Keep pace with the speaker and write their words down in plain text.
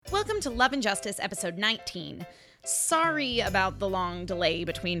Welcome to Love and Justice, episode 19. Sorry about the long delay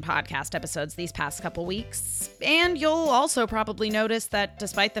between podcast episodes these past couple weeks. And you'll also probably notice that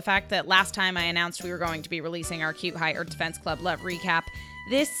despite the fact that last time I announced we were going to be releasing our cute High Earth Defense Club Love recap,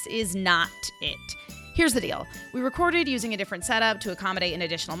 this is not it. Here's the deal. We recorded using a different setup to accommodate an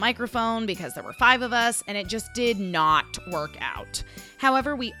additional microphone because there were 5 of us, and it just did not work out.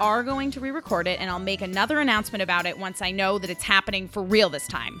 However, we are going to re-record it, and I'll make another announcement about it once I know that it's happening for real this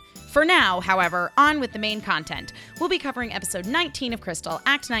time. For now, however, on with the main content. We'll be covering episode 19 of Crystal,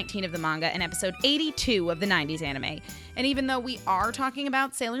 Act 19 of the manga, and episode 82 of the 90s anime. And even though we are talking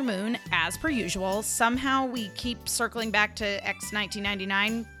about Sailor Moon, as per usual, somehow we keep circling back to X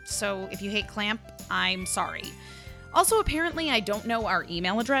 1999, so if you hate Clamp, I'm sorry. Also, apparently I don't know our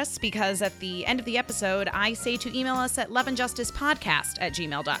email address because at the end of the episode, I say to email us at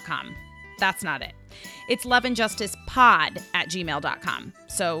loveandjusticepodcast@gmail.com. That's not it. It's loveandjusticepod@gmail.com,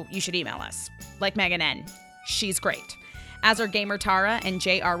 so you should email us. Like Megan N. She's great. As are Gamer Tara and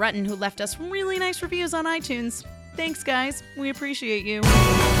J.R. Rutten, who left us really nice reviews on iTunes. Thanks, guys. We appreciate you.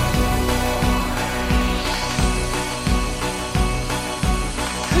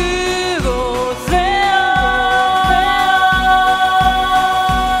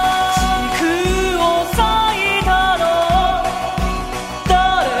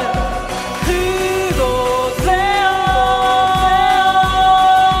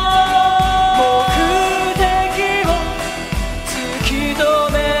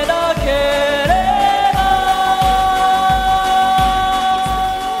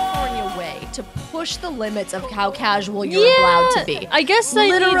 The limits of how casual you're allowed to be. I guess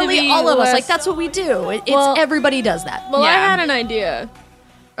literally all of us. Like, that's what we do. Everybody does that. Well, I had an idea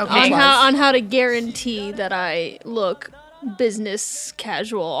Okay. on how to guarantee that I look business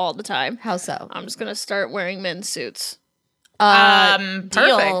casual all the time. How so? I'm just gonna start wearing men's suits.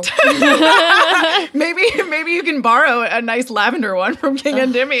 Perfect. maybe you can borrow a nice lavender one from King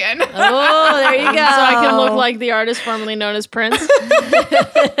Endymion. Oh, there you go. So I can look like the artist formerly known as Prince. I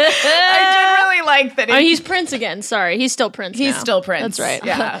did really like that. He's Prince again. Sorry, he's still Prince. He's now. still Prince. That's right.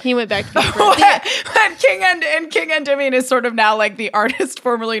 Yeah, he went back to being Prince. But King Endymion is sort of now like the artist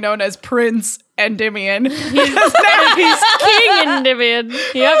formerly known as Prince Endymion. He's King Endymion.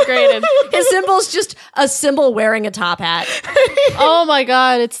 He upgraded. His symbol's just a symbol wearing a top hat. Oh my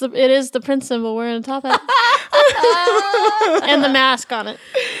god, it is the Prince symbol wearing a top hat. And the mask on it.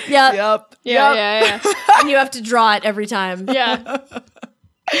 Yeah. Yep. Yeah. And you have to draw it every time. Yeah.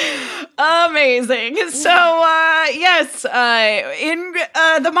 Amazing. So, yes, in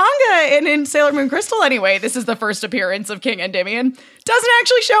the manga and in Sailor Moon Crystal anyway, this is the first appearance of King Endymion. Doesn't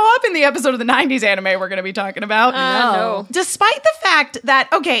actually show up in the episode of the 90s anime we're going to be talking about. No. Despite the fact that,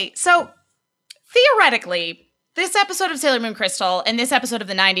 okay, so theoretically, this episode of Sailor Moon Crystal and this episode of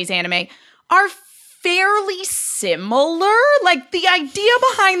the 90s anime are fairly similar. Like, the idea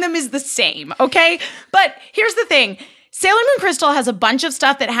behind them is the same, okay? But here's the thing. Sailor Moon Crystal has a bunch of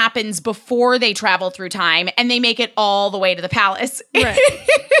stuff that happens before they travel through time, and they make it all the way to the palace. Right.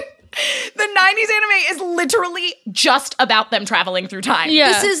 The 90s anime is literally just about them traveling through time.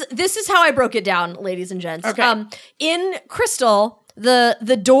 Yeah. This is how I broke it down, ladies and gents. Okay. In Crystal,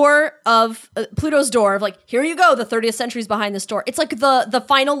 the door of Pluto's door of like, here you go, the 30th century's behind this door. It's like the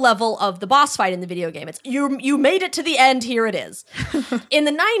final level of the boss fight in the video game. It's you made it to the end, here it is. In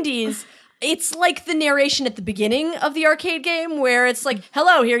the 90s, it's like the narration at the beginning of the arcade game where it's like,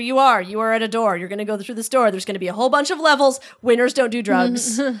 hello, here you are at a door. You're going to go through this door. There's going to be a whole bunch of levels. Winners don't do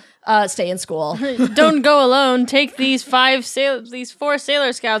drugs. Stay in school. Don't go alone. Take these 4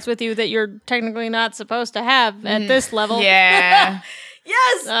 Sailor Scouts with you that you're technically not supposed to have at this level. Yeah.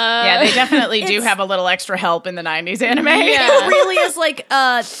 Yes. Yeah, they definitely do have a little extra help in the 90s anime. Yeah. It really is like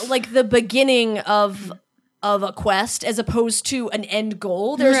the beginning of a quest as opposed to an end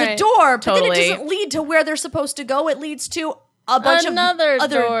goal. There's a door, but then it doesn't lead to where they're supposed to go. It leads to a bunch of other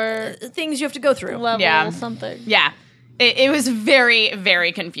door. Things you have to go through. Level something. Yeah. It was very,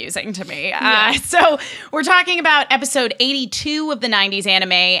 very confusing to me. So we're talking about episode 82 of the 90s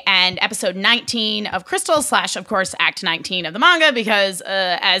anime and episode 19 of Crystal / of course, Act 19 of the manga because,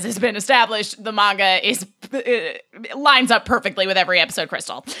 as has been established, the manga lines up perfectly with every episode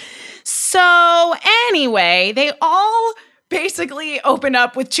Crystal. So anyway, they all basically open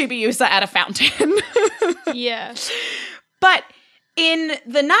up with Chibiusa at a fountain. Yeah. But in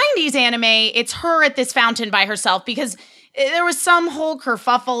the 90s anime, it's her at this fountain by herself because there was some whole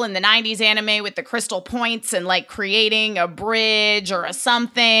kerfuffle in the 90s anime with the crystal points and like creating a bridge or a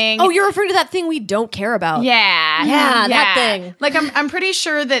something. Oh, you're referring to that thing we don't care about. Yeah. Yeah, that thing. Like I'm pretty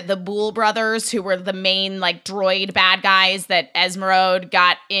sure that the Boole brothers, who were the main like droid bad guys that Esmeralda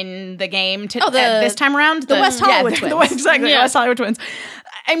got in the game this time around. The West Hollywood twins. Exactly, Yeah. the West Hollywood twins.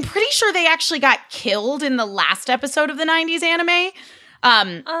 I'm pretty sure they actually got killed in the last episode of the 90s anime.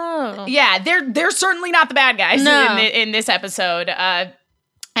 Yeah, they're certainly not the bad guys No. in this episode.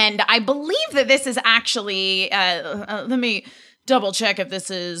 And I believe that this is actually, let me double check if this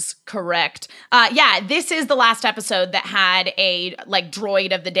is correct. Yeah, this is the last episode that had a like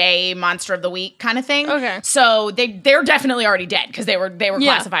droid of the day, monster of the week kind of thing. Okay. So they're definitely already dead because they were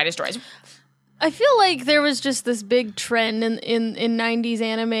classified as droids. I feel like there was just this big trend in 90s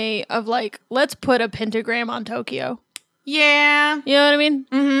anime of like, let's put a pentagram on Tokyo. Yeah. You know what I mean?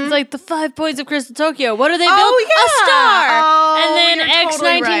 Mm-hmm. It's like the 5 points of Crystal Tokyo. What do they build? yeah. A star. Oh, and then you're X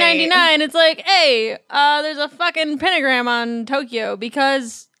totally 1999, it's like, hey, there's a fucking pentagram on Tokyo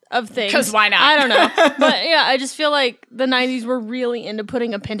because of things. 'Cause why not? I don't know. But yeah, I just feel like the 90s were really into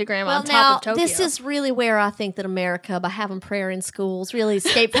putting a pentagram on top of Tokyo. This is really where I think that America, by having prayer in schools, really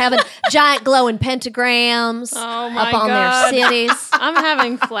escaped having giant glowing pentagrams Oh my up on God. their cities. I'm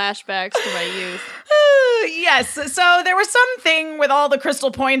having flashbacks to my youth. Yes. So there was something with all the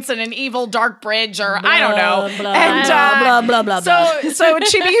crystal points and an evil dark bridge, or I don't know. Blah, and blah, blah, blah, blah. So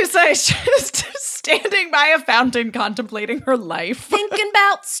Chibiusa is just standing by a fountain contemplating her life. Thinking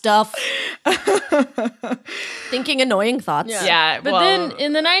about stuff. Thinking annoying thoughts. Yeah. But well, then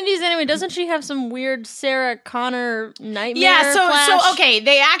in the 90s anime, doesn't she have some weird Sarah Connor nightmare? yeah, so flash? okay,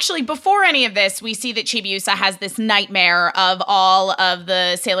 they actually, before any of this, we see that Chibiusa has this nightmare of all of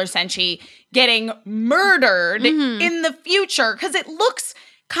the Sailor Senshi getting murdered in the future, because it looks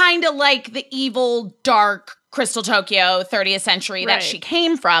kind of like the evil, dark Crystal Tokyo 30th century that Right. she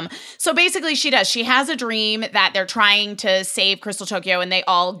came from. So basically she has a dream that they're trying to save Crystal Tokyo and they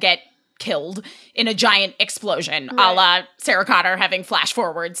all get killed in a giant explosion, a la Sarah Connor having flash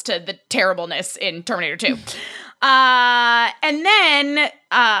forwards to the terribleness in Terminator 2. And then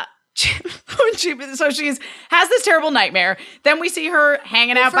so she has this terrible nightmare. Then we see her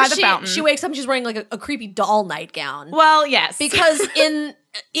hanging out by the fountain. She wakes up and she's wearing like a creepy doll nightgown. Well, yes. Because in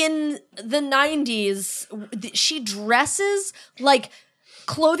the 90s, she dresses like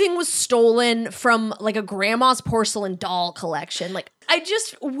clothing was stolen from like a grandma's porcelain doll collection. Like, I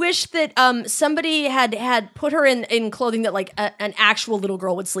just wish that somebody had put her in clothing that like an actual little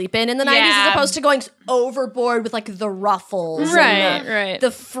girl would sleep in the 90s, Yeah. as opposed to going overboard with like the ruffles Right, right. the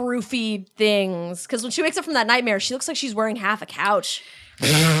froofy things. Because when she wakes up from that nightmare, she looks like she's wearing half a couch.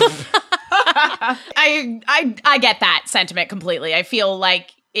 I get that sentiment completely. I feel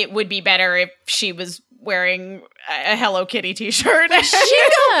like it would be better if she was wearing a Hello Kitty t-shirt. Shingo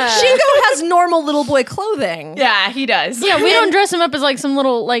has normal little boy clothing. Yeah, he does. Yeah, we don't dress him up as like some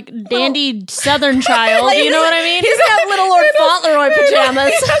little like dandy southern child. Like, you know what I mean? He's got little Lord Fauntleroy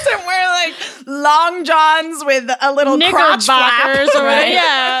pajamas. He doesn't wear like long johns with a little crotch flap. Knickerbockers or whatever. Right.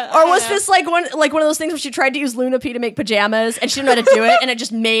 Yeah. Or was this like one of those things where she tried to use Luna P to make pajamas and she didn't know how to do it, and it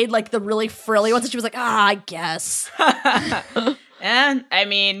just made like the really frilly ones, and she was like, I guess. And I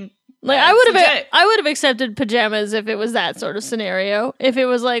mean, Like that's legit. I would have accepted pajamas if it was that sort of scenario. If it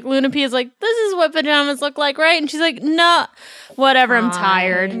was like Luna P is like, this is what pajamas look like, right? And she's like, no, whatever, I'm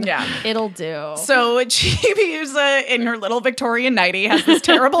tired. Yeah. It'll do. So Chibiusa in her little Victorian nightie has this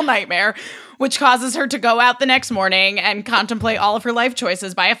terrible nightmare, which causes her to go out the next morning and contemplate all of her life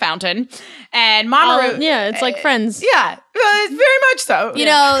choices by a fountain. And Mamoru, Yeah, it's like Friends. yeah, it's very much so. You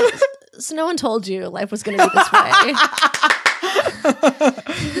know, so no one told you life was going to be this way.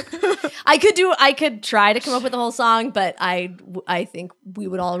 I could try to come up with a whole song, but I think we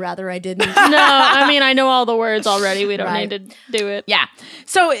would all rather I didn't. No, I mean, I know all the words already. We don't Right. need to do it. Yeah.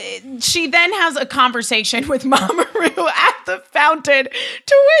 So she then has a conversation with Mamoru at the fountain,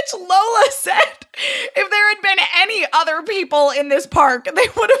 to which Lola said if there had been any other people in this park, they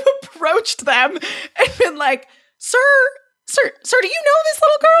would have approached them and been like, Sir, do you know this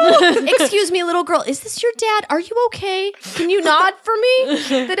little girl? Excuse me, little girl, is this your dad? Are you okay? Can you nod for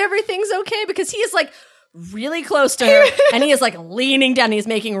me that everything's okay? Because he is like really close to her and he is like leaning down. He's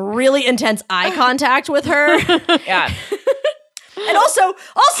making really intense eye contact with her. Yeah. And also,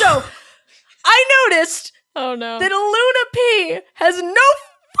 I noticed Oh no. that Luna P has no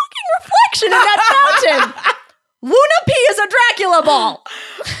fucking reflection in that fountain. Luna P is a Dracula ball.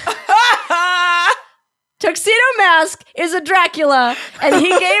 Tuxedo Mask is a Dracula, and he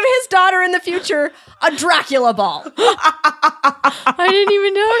gave his daughter in the future a Dracula ball. I didn't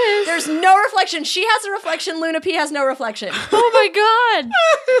even notice. There's no reflection. She has a reflection. Luna P has no reflection. Oh my god.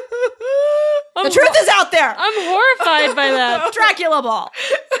 The truth is out there. I'm horrified by that. Dracula ball.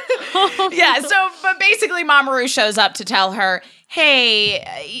 Yeah, but basically Mamoru shows up to tell her,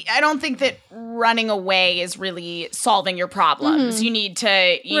 hey, I don't think that running away is really solving your problems. You need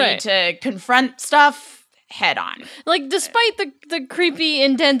to confront stuff head on. Like, despite the creepy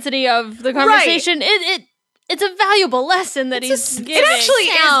intensity of the conversation, it's a valuable lesson that he's giving. It actually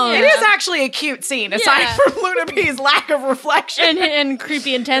is. It is actually a cute scene, aside from Luna P's lack of reflection and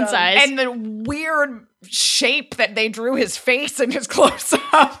creepy intense eyes and the weird shape that they drew his face in his close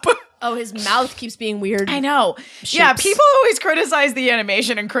up. Oh, his mouth keeps being weird. I know. Shapes. Yeah, people always criticize the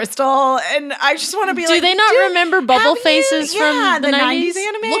animation in Crystal, and I just want to be like, do they not remember bubble faces from the 90s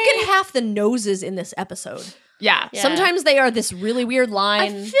anime? Look at half the noses in this episode. Yeah. Sometimes they are this really weird line. I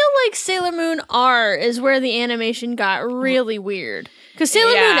feel like Sailor Moon R is where the animation got really weird. Because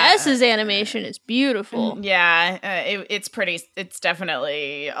Sailor Moon S's animation is beautiful. Yeah, it's pretty, it's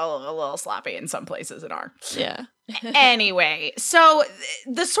definitely a little sloppy in some places in R. Yeah. Anyway, so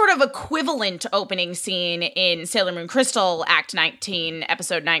the sort of equivalent opening scene in Sailor Moon Crystal, Act 19,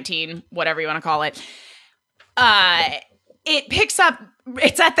 Episode 19, whatever you want to call it, it picks up,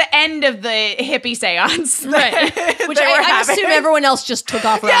 it's at the end of the hippie seance. Right. Which I assume everyone else just took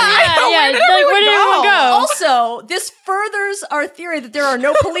off running. Where did everyone go? Also, this furthers our theory that there are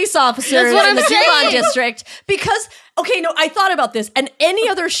no police officers what in the I'm saying. Juban district because, okay, no, I thought about this. And any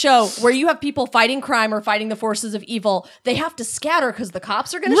other show where you have people fighting crime or fighting the forces of evil, they have to scatter because the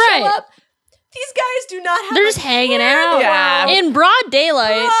cops are going to show up. These guys do not have. They're just hanging out. Yeah. In broad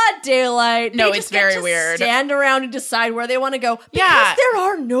daylight. Broad daylight. No, They it's just get very to weird. Stand around and decide where they want to go because there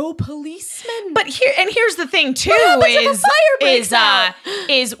are no policemen. But here's the thing too,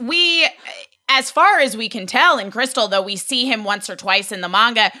 is we, as far as we can tell in Crystal, though we see him once or twice in the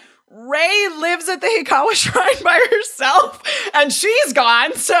manga, Rei lives at the Hikawa Shrine by herself, and she's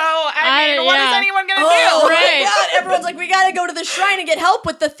gone. So I mean, what is anyone gonna do? Right. God, everyone's like, we gotta go to the shrine and get help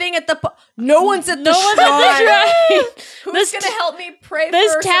with the thing at the. No one's at the shrine. Who's gonna help me pray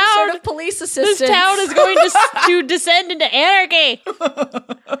for some sort of police assistance? This town is going to descend into anarchy.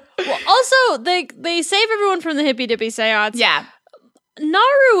 Well, also, they save everyone from the hippy dippy seance. Yeah,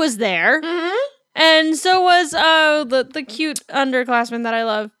 Naru was there, and so was the cute underclassman that I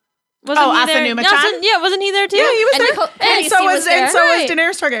love. Wasn't he there? Asanuma-chan? Wasn't he there too? Yeah, he was there. And so was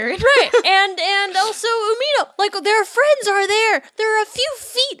Daenerys Targaryen. Right, and also Umino. Like, their friends are there. They're a few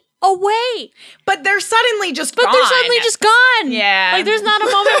feet away. But they're suddenly just gone. Yeah. Like, there's not a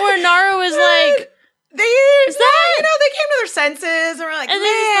moment where Naru is like... They came to their senses and were like, and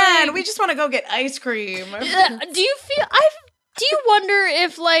man, we just want to go get ice cream. Do you wonder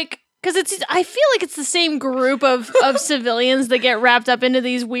if, like... Because I feel like it's the same group of civilians that get wrapped up into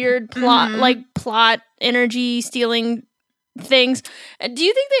these weird plot energy stealing things. Do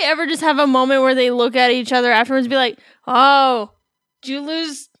you think they ever just have a moment where they look at each other afterwards and be like, "Oh, did you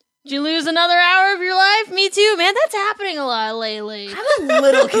lose another hour of your life? Me too, man. That's happening a lot lately." I'm a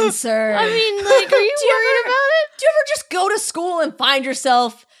little concerned. I mean, like, are you worried about it? Do you ever just go to school and find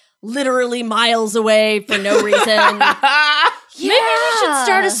yourself literally miles away for no reason? Maybe we should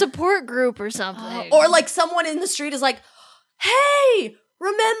start a support group or something. Or like someone in the street is like, hey,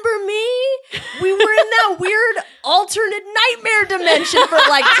 remember me? We were in that weird alternate nightmare dimension for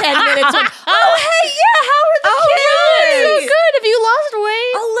like 10 minutes. Like, oh, hey, yeah, how are the kids? So good. Have you lost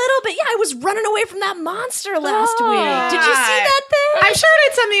weight? A little bit. Yeah, I was running away from that monster last week. Did you see that thing? I'm sure it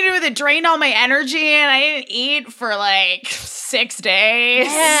had something to do with it drained all my energy and I didn't eat for like 6 days.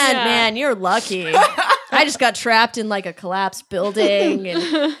 Man, you're lucky. I just got trapped in like a collapsed building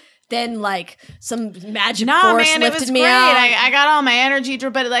and then like some magic force lifted it was me great. out. I got all my energy,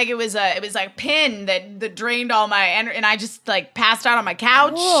 but like it was like a pin that drained all my energy, and I just like passed out on my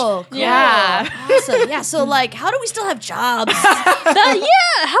couch. Cool. Yeah, awesome. Yeah. So like, how do we still have jobs How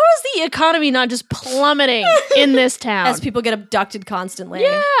is the economy not just plummeting in this town as people get abducted constantly?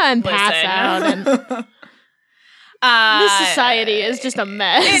 Yeah, and pass out and. This society is just a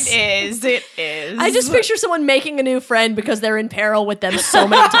mess. It is. I just picture someone making a new friend because they're in peril with them so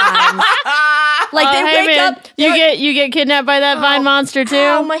many times. Like they wake up. You get kidnapped by that vine monster too.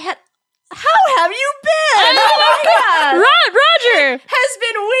 Oh my head! How have you been? Oh my God! Roger has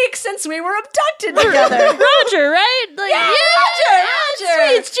been weeks since we were abducted together. Roger, right? Like, Roger.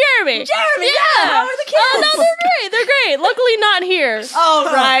 Roger. It's Jeremy. Jeremy, yeah. How are the kids? Oh, no, they're great. They're great. Luckily not here.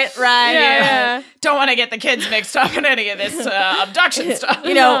 Oh, right. Yeah. Don't want to get the kids mixed up in any of this abduction stuff.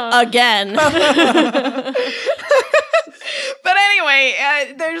 You know, again. But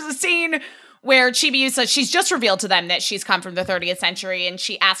anyway, there's a scene where Chibiusa, she's just revealed to them that she's come from the 30th century, and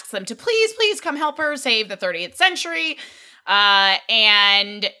she asks them to please come help her save the 30th century.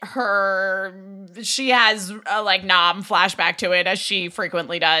 And she has a Nom flashback to it, as she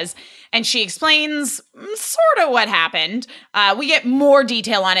frequently does, and she explains sort of what happened. We get more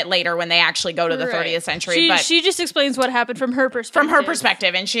detail on it later when they actually go to the 30th century. But she just explains what happened from her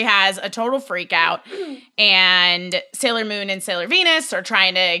perspective. And she has a total freak out, and Sailor Moon and Sailor Venus are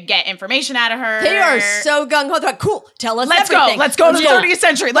trying to get information out of her. They are so gung-ho. They're like, cool, tell us Let's everything. go. Let's go to the 30th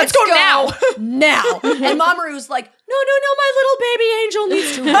century. Let's go now. Now. And Mamoru's like, no, my little baby angel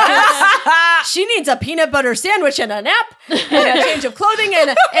needs to rest. She needs a peanut butter sandwich and a nap and a change of clothing,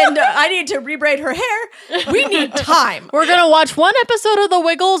 and I need to rebraid her hair. We need time. We're going to watch one episode of The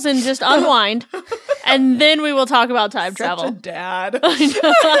Wiggles and just unwind, and then we will talk about time travel. Such a dad. But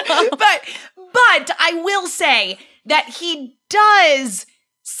I will say that he does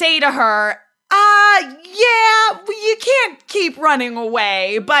say to her, yeah, you can't keep running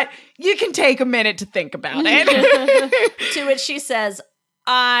away, but you can take a minute to think about it. To which she says,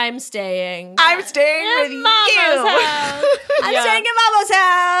 I'm staying. I'm staying with Mama's you. house. I'm staying at Mama's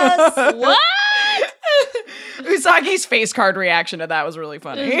house. What? Usagi's face card reaction to that was really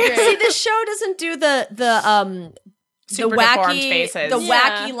funny. See, this show doesn't do the Super wacky deformed faces. the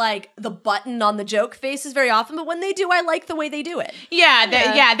Yeah. wacky the button on the joke faces very often, but when they do, I like the way they do it. Yeah,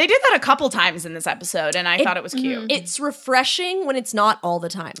 they did that a couple times in this episode, and I thought it was cute. It's refreshing when it's not all the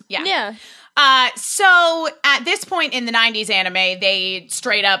time. Yeah. So at this point in the 90s anime, they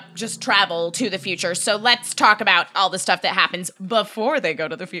straight up just travel to the future. So let's talk about all the stuff that happens before they go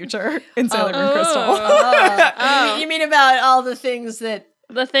to the future in Sailor Moon Crystal. You mean about all the things that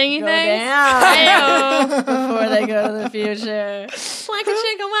The thingy go thing? down before they go to the future? Wacka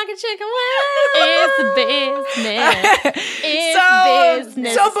chicka, It's business. It's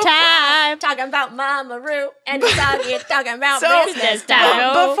business time. Talking about Mamoru and Usagi talking about So- business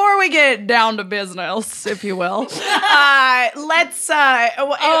time. time. Before we get down to business, if you will, let's.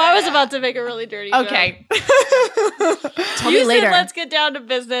 I was about to make a really dirty joke. Okay. Tell You me later. said let's get down to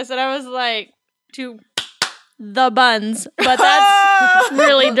business, and I was like, to the buns, but that's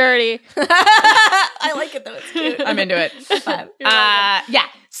really dirty. I like it though. It's cute. I'm into it. Five. Yeah.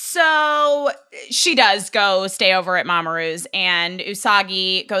 So she does go stay over at Mamoru's, and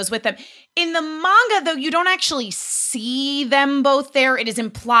Usagi goes with them. In the manga, though, you don't actually see them both there. It is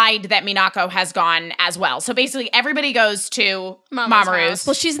implied that Minako has gone as well. So basically, everybody goes to Mama's Mamoru's. house.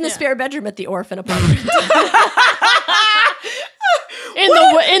 Well, she's in the spare bedroom at the orphan apartment.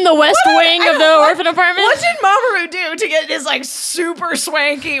 In the west wing of the orphan apartment. What did Mamoru do to get his super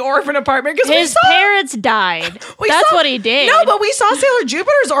swanky orphan apartment? Because His parents died. we That's saw- what he did. No, but we saw Sailor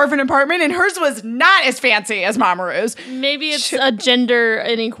Jupiter's orphan apartment, and hers was not as fancy as Mamoru's. Maybe it's a gender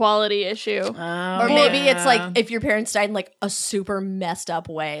inequality issue. Or maybe it's like if your parents died in a super messed up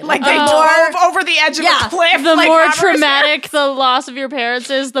way. Like they dove over the edge of a cliff. The like more Mamoru's traumatic the loss of your parents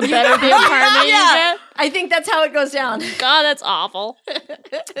is, the better the apartment you get. I think that's how it goes down. God, that's awful.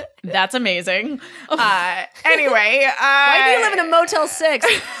 That's amazing. Anyway, Why do you live in a Motel 6?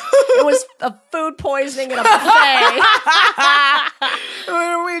 It was a food poisoning at a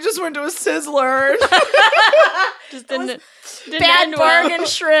buffet. we just went to a Sizzler. Just didn't Bad end well. bargain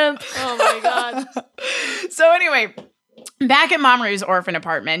shrimp. Oh my God. So anyway, back at Mamoru's orphan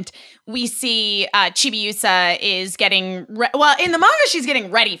apartment, we see Chibiusa is getting in the manga, she's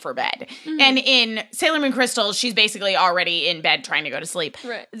getting ready for bed. And in Sailor Moon Crystal, she's basically already in bed trying to go to sleep.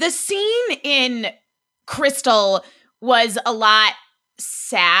 Right. The scene in Crystal was a lot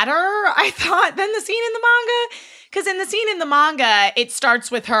sadder, I thought, than the scene in the manga. Because in the scene in the manga, it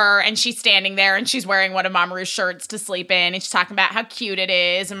starts with her and she's standing there and she's wearing one of Mamoru's shirts to sleep in. And she's talking about how cute it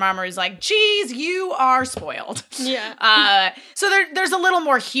is. And Mamoru's like, geez, you are spoiled. Yeah. So there's a little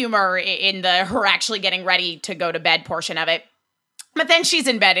more humor in the her actually getting ready to go to bed portion of it. But then she's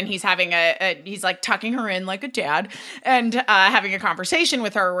in bed and he's having he's like tucking her in like a dad and having a conversation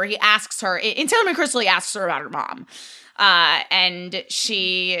with her where he asks her, in Sailor Moon Crystal, he asks her about her mom. And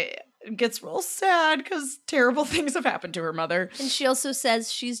she gets real sad because terrible things have happened to her mother. And she also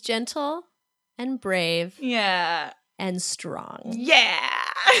says she's gentle and brave Yeah. and strong. Yeah.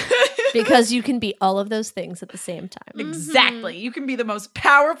 Because you can be all of those things at the same time. Exactly. You can be the most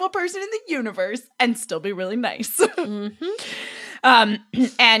powerful person in the universe and still be really nice. Mm-hmm.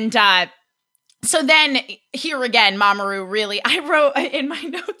 And So then here again, Mamoru really, I wrote in my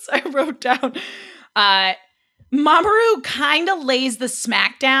notes, I wrote down, Mamoru kind of lays the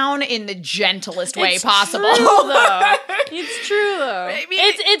smackdown in the gentlest way possible. True, though. It's true though. I mean,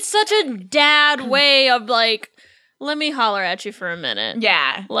 it's such a dad way of like, let me holler at you for a minute.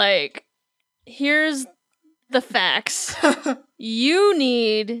 Yeah. Like, here's the facts. You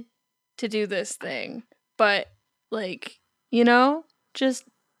need to do this thing, but like, just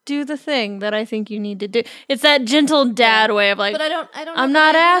do the thing that I think you need to do. It's that gentle dad way of like, But I don't. I'm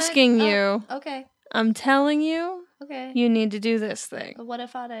not asking you. Okay. I'm telling you, Okay. you need to do this thing. But what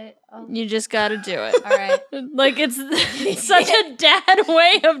if I? Oh. You just got to do it. All right. Like, it's such a dad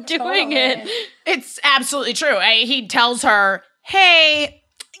way of doing it. Totally. It's absolutely true. He tells her, hey,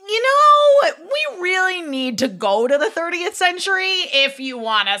 we really need to go to the 30th century if you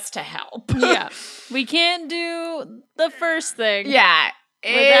want us to help. Yeah. We can't do the first thing. Yeah.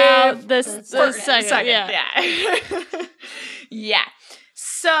 Without the second. Yeah. Yeah.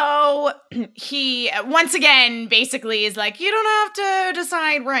 So he, once again, basically is like, you don't have to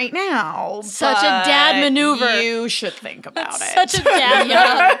decide right now. Such a dad but maneuver. You should think about it. Such a dad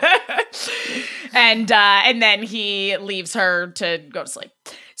maneuver. And then he leaves her to go to sleep.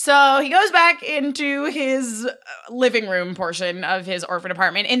 So he goes back into his living room portion of his orphan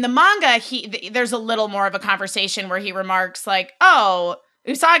apartment. In the manga, there's a little more of a conversation where he remarks like, oh,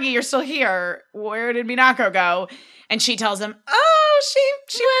 Usagi, you're still here. Where did Minako go? And she tells him, oh, she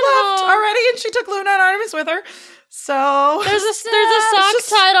left already, and she took Luna and Artemis with her. So There's a sock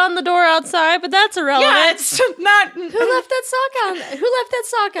tied on the door outside, but that's irrelevant. yeah, it's not. Who left that sock on? Who left that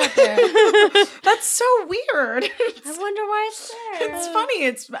sock out there? That's so weird. I wonder why it's there. It's funny.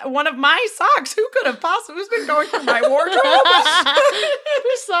 It's one of my socks. Who could have possibly? Who's been going through my wardrobe?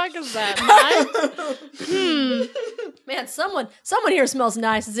 Whose sock is that? Mine? Man, someone here smells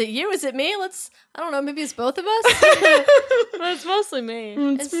nice. Is it you? Is it me? I don't know, maybe it's both of us. It's mostly me.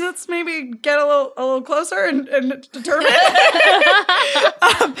 Let's maybe get a little closer and determine.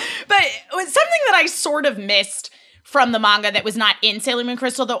 But it was something that I sort of missed from the manga that was not in Sailor Moon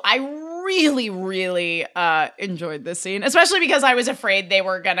Crystal, though I really, really enjoyed this scene, especially because I was afraid they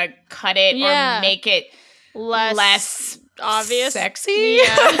were gonna cut it or make it less obvious, sexy.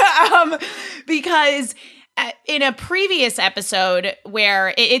 Yeah. Because in a previous episode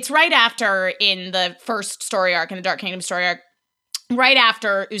where it's right after in the first story arc, in the Dark Kingdom story arc, right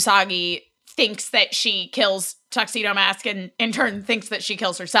after Usagi thinks that she kills Tuxedo Mask and in turn thinks that she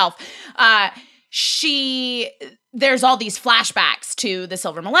kills herself, there's all these flashbacks to the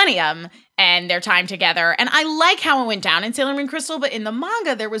Silver Millennium and their time together. And I like how it went down in Sailor Moon Crystal, but in the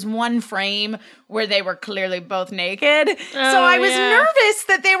manga, there was one frame where they were clearly both naked. So I was nervous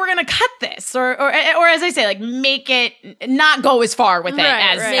that they were going to cut this or as I say, like make it not go as far with it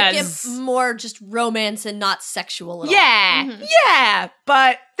as make it more just romance and not sexual at all. Yeah. Mm-hmm. Yeah.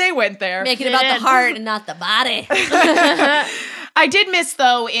 But they went there. Make it about the heart and not the body. I did miss,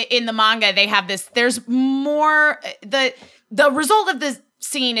 though, in the manga, they have this, there's more, the result of the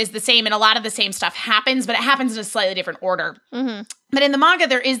scene is the same and a lot of the same stuff happens, but it happens in a slightly different order. Mm-hmm. But in the manga,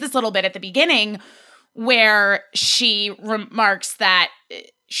 there is this little bit at the beginning where she remarks that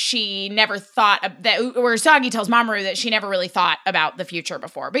she never thought that, or Usagi tells Mamoru that she never really thought about the future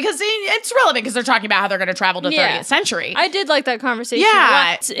before, because it's relevant because they're talking about how they're going to travel to 30th century. I did like that conversation.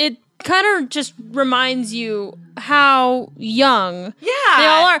 Yeah. It kind of just reminds you how young they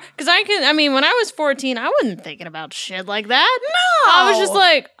all are. Because when I was 14, I wasn't thinking about shit like that. No. I was just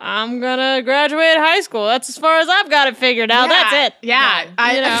like, I'm gonna graduate high school. That's as far as I've got it figured out. Yeah. That's it. Yeah.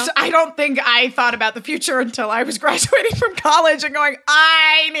 I don't think I thought about the future until I was graduating from college and going,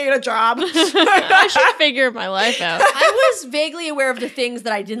 I need a job. I should figure my life out. I was vaguely aware of the things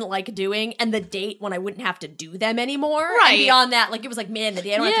that I didn't like doing and the date when I wouldn't have to do them anymore. Right. And beyond that, like, it was like, man, the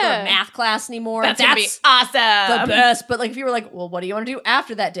day I don't have to go to math class anymore. That's gonna be awesome. The best. But like, if you were like, well, what do you want to do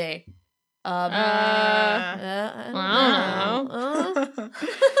after that day? I don't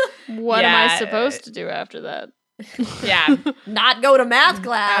know. What am I supposed to do after that? Yeah. Not go to math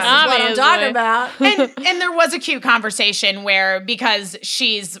class is what I'm talking about. And there was a cute conversation where, because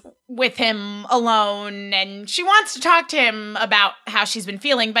she's with him alone and she wants to talk to him about how she's been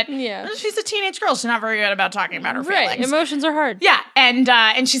feeling, but she's a teenage girl. She's not very good about talking about her feelings. Emotions are hard. Yeah.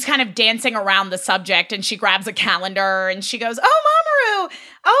 And she's kind of dancing around the subject, and she grabs a calendar and she goes, oh, Mamoru,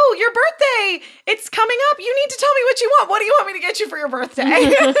 oh, your birthday, it's coming up. You need to tell me what you want. What do you want me to get you for your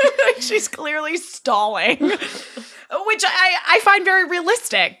birthday? She's clearly stalling, which I find very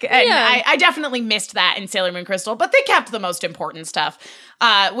realistic. And I definitely missed that in Sailor Moon Crystal, but they kept the most important stuff,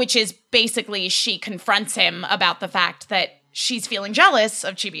 which is basically she confronts him about the fact that she's feeling jealous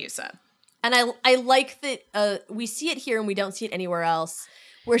of Chibiusa. And I like that we see it here and we don't see it anywhere else,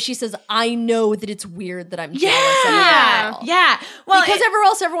 where she says, I know that it's weird that I'm jealous of the girl. Yeah. Well, Because everywhere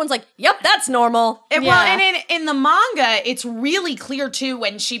else, everyone's like, yep, that's normal. well, and in the manga, it's really clear too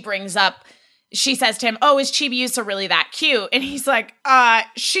when she brings up, she says to him, "Oh, is Chibiusa really that cute?" And he's like,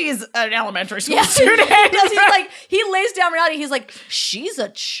 she's an elementary school student." He lays down reality. He's like, she's a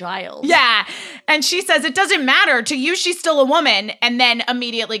child. Yeah. And she says, "It doesn't matter. To you, she's still a woman." And then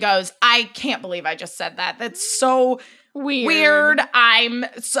immediately goes, "I can't believe I just said that. That's so weird. I'm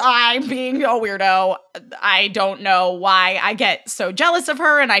being a weirdo. I don't know why I get so jealous of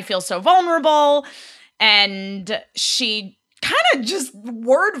her and I feel so vulnerable." And she kind of just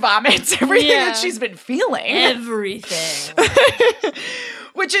word vomits everything that she's been feeling. Everything.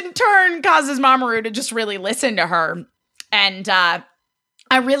 Which in turn causes Mamoru to just really listen to her. And I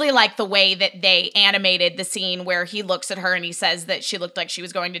really like the way that they animated the scene where he looks at her and he says that she looked like she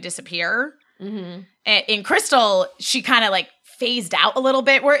was going to disappear. Mm-hmm. In Crystal, she kind of like phased out a little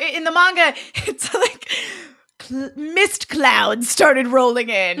bit, where in the manga, it's like mist clouds started rolling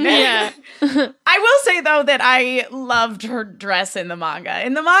in. Yeah. I will say, though, that I loved her dress in the manga.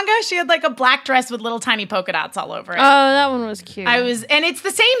 In the manga, she had like a black dress with little tiny polka dots all over it. Oh, that one was cute. And it's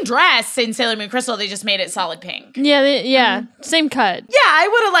the same dress in Sailor Moon Crystal. They just made it solid pink. Yeah, same cut. Yeah, I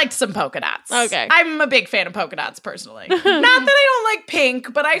would have liked some polka dots. Okay. I'm a big fan of polka dots, personally. Not that I don't like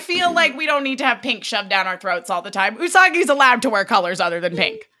pink, but I feel like we don't need to have pink shoved down our throats all the time. Usagi's allowed to wear colors other than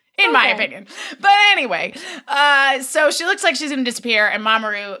pink. In my opinion. But anyway, so she looks like she's going to disappear, and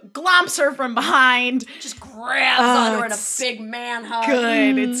Mamoru glomps her from behind. Just grabs on her in a big man hug.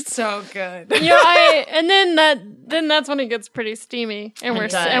 Good. It's so good. Yeah, and then that's when it gets pretty steamy, and we're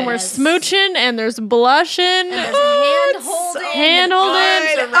smooching, and there's blushing, and there's hand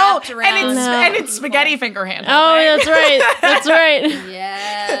holding, and it's spaghetti finger hand. Oh, that's right. That's right.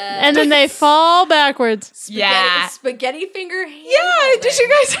 Yeah. And then they fall backwards. Spaghetti finger hand. Yeah. Did you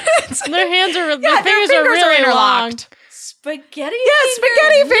guys? Their hands are their fingers are really interlocked. Spaghetti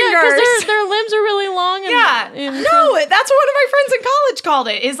spaghetti fingers. Yeah, because their limbs are really long. No, that's what one of my friends in college called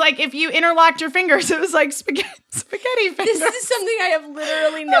it. Is like if you interlocked your fingers, it was like spaghetti fingers. This is something I have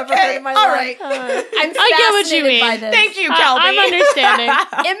literally never heard in my life. All right. I get what you mean. By this. Thank you, Kelby. I'm understanding.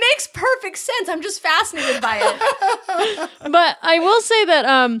 It makes perfect sense. I'm just fascinated by it. But I will say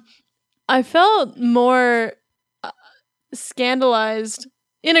that I felt more scandalized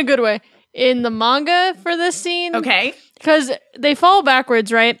in a good way in the manga for this scene. Okay. Because they fall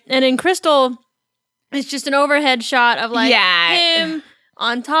backwards, right? And in Crystal, it's just an overhead shot of like him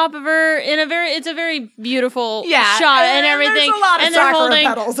on top of her it's a very beautiful shot and everything. There's a lot of and they're holding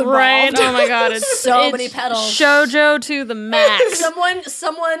petals involved. Right. Oh my god, it's so many petals. Shoujo to the max.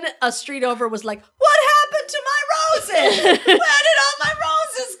 Someone a street over was like, "What happened to my roses? Where did all my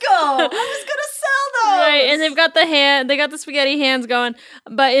roses go? I was gonna sell those." Right, and they got the spaghetti hands going.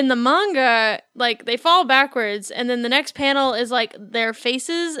 But in the manga, like they fall backwards, and then the next panel is like their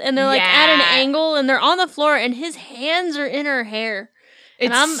faces, and they're like at an angle, and they're on the floor, and his hands are in her hair.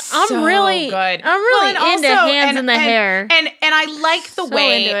 And I'm so really good. I'm really into hands in the hair. And I like the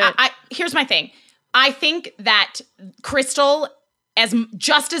way into it. here's my thing. I think that Crystal,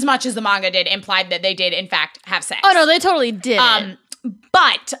 just as much as the manga did, implied that they did in fact have sex. Oh no, they totally did.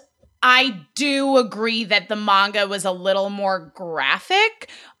 But I do agree that the manga was a little more graphic.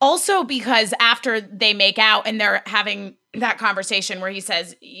 Also because after they make out and they're having that conversation where he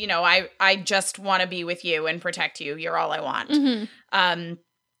says, you know, I just want to be with you and protect you. You're all I want. Mm-hmm.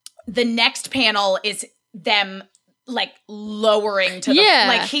 The next panel is them like lowering to the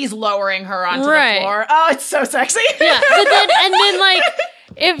like he's lowering her onto the floor. Oh, it's so sexy. Yeah. But then like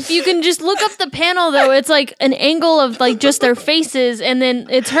if you can just look up the panel though, it's like an angle of like just their faces, and then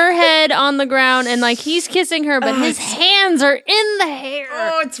it's her head on the ground and like he's kissing her, but his hands are in the hair.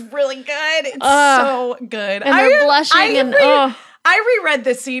 Oh, it's really good. It's so good. And they're blushing I reread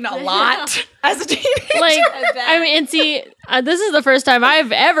this scene a lot as a teenager. Like, I mean, and see, this is the first time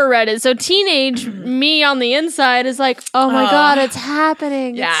I've ever read it. So teenage me on the inside is like, oh my God, it's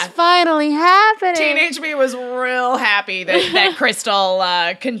happening. Yeah. It's finally happening. Teenage me was real happy that Crystal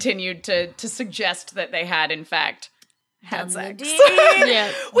continued to suggest that they had, in fact, had sex. Which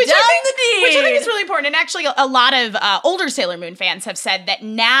I think is really important. And actually, a lot of older Sailor Moon fans have said that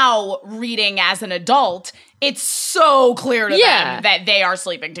now, reading as an adult, it's so clear to them that they are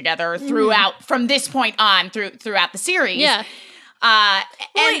sleeping together throughout, from this point on, throughout the series. Yeah. I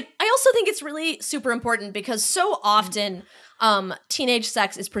also think it's really super important because so often teenage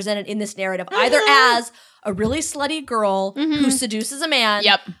sex is presented in this narrative either as a really slutty girl who seduces a man,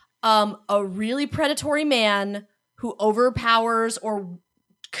 a really predatory man who overpowers or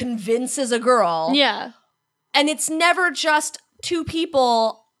convinces a girl. Yeah. And it's never just two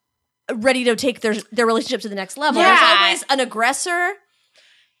people ready to take their relationship to the next level. Yeah. There's always an aggressor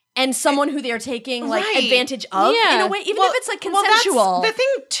and someone who they're taking like Right. advantage of Yeah. in a way, even Well, if it's like well, consensual. that's the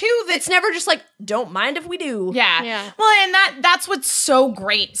thing too that it's never just like, don't mind if we do. Yeah. Yeah. Well, and that's what's so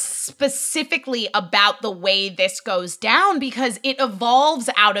great specifically about the way this goes down, because it evolves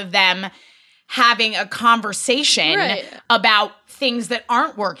out of them having a conversation Right. about things that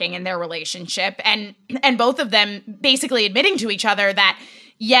aren't working in their relationship, and both of them basically admitting to each other that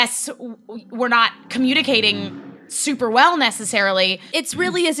yes, we're not communicating super well necessarily. It's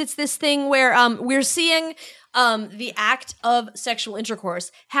really it's this thing where we're seeing the act of sexual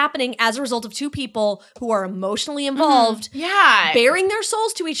intercourse happening as a result of two people who are emotionally involved, Yeah. bearing their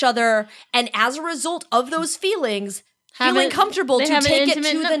souls to each other, and as a result of those feeling comfortable they to have an take it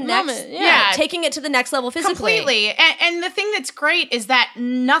intimate to the next moment. Yeah. taking it to the next level physically. Completely. And the thing that's great is that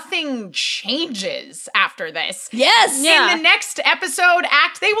nothing changes after this. Yes. Yeah. In the next episode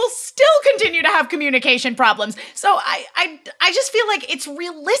act, they will still continue to have communication problems. So I just feel like it's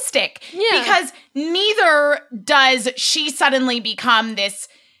realistic. Yeah. Because neither does she suddenly become this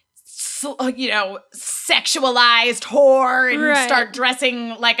sexualized whore and Right. start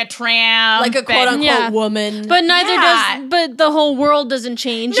dressing like a tramp. Like a quote unquote Yeah. woman. But neither Yeah. does. But the whole world doesn't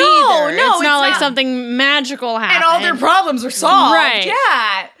change No, either. no, it's not like not. something magical happened. and all their problems are solved. Right.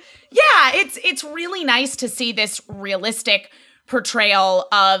 Yeah. Yeah, it's really nice to see this realistic portrayal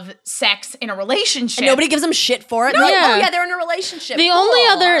of sex in a relationship. and nobody gives them shit for it. No. They're like, Yeah. oh yeah, they're in a relationship. The Cool. only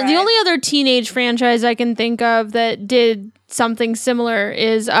All other the right. only other teenage franchise I can think of that did something similar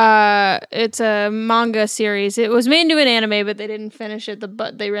is it's a manga series. It was made into an anime, but they didn't finish it.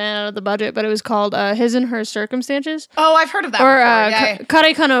 They ran out of the budget. But it was called His and Her Circumstances, Oh, I've heard of that or before. Yeah.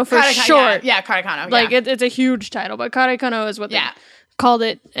 Karekano for short. Yeah, Karekano. Like it's a huge title, but Karekano is what they Yeah. called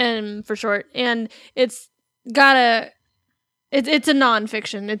it, and for short. And it's got it's a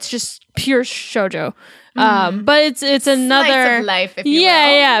nonfiction. It's just pure shoujo. But it's another Slice of life, if you will.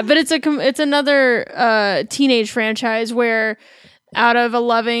 yeah. But it's another teenage franchise where, out of a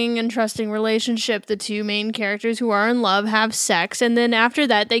loving and trusting relationship, the two main characters who are in love have sex, and then after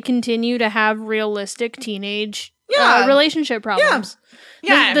that, they continue to have realistic teenage Yeah. relationship problems.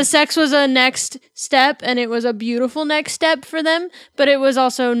 Yeah. The sex was a next step, and it was a beautiful next step for them, but it was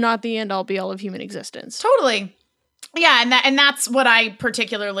also not the end all be all of human existence. Totally. Yeah, and that's what I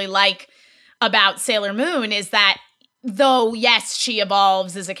particularly like about Sailor Moon is that though, yes, she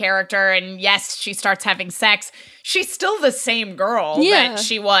evolves as a character and yes, she starts having sex, she's still the same girl Yeah. that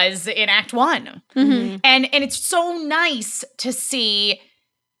she was in Act 1. Mm-hmm. And it's so nice to see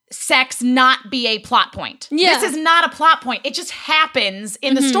sex not be a plot point. Yeah. This is not a plot point. It just happens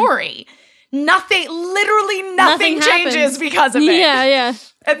in the story. Literally nothing Nothing changes happens. because of it. Yeah.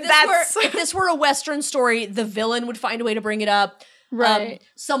 And If this were a Western story, the villain would find a way to bring it up. Right.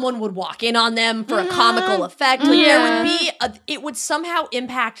 Someone would walk in on them for a comical effect. Like Yeah. there would be it would somehow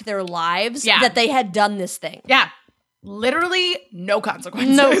impact their lives Yeah. that they had done this thing. Yeah. Literally no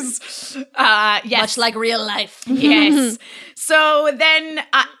consequences. Yes. Much like real life. Yes. So then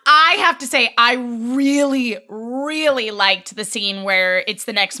I have to say, I really, really liked the scene where it's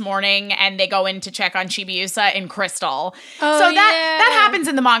the next morning and they go in to check on Chibiusa and Crystal. Oh, so yeah. that happens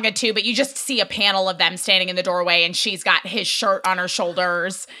in the manga too, but you just see a panel of them standing in the doorway and she's got his shirt on her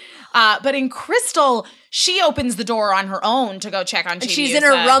shoulders. But in Crystal, she opens the door on her own to go check on Chibiusa. She's in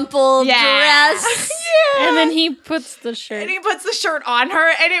her rumpled dress. Yeah. And then he puts the shirt. And he puts the shirt on her,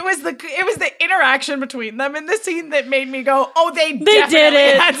 and it was the interaction between them in the scene that made me go, "Oh, they definitely did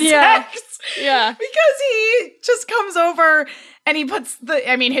it. had Yeah. sex." Yeah. Because he just comes over and he puts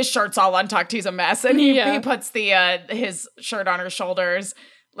his shirt's all untucked. He's a mess, and he puts his shirt on her shoulders,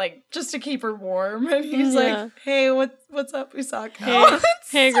 like just to keep her warm. And he's Yeah. like, "Hey, what's up, Usaka?"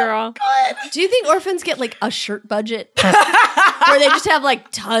 Hey, girl. Good. Do you think orphans get like a shirt budget? Where they just have like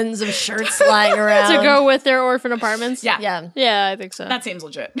tons of shirts lying around? To go with their orphan apartments? Yeah. Yeah. Yeah, I think so. That seems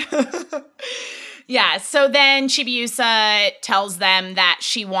legit. Yeah, so then Chibiusa tells them that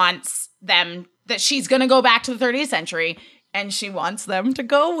she's going to go back to the 30th century and she wants them to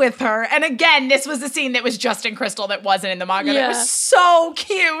go with her. And again, this was the scene that was just in Crystal that wasn't in the manga. That Yeah. was so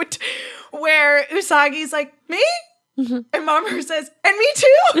cute, where Usagi's like, "Me?" And Mamoru says, "And me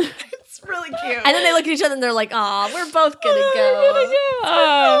too." It's really cute. And then they look at each other and they're like, "Aw, we're both gonna go."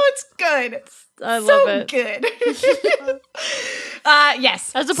 Oh, it's good. I so love it. Good.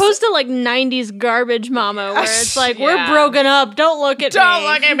 Yes. As opposed to like 90s garbage mama where it's like, Yeah. we're broken up, don't look at me. Don't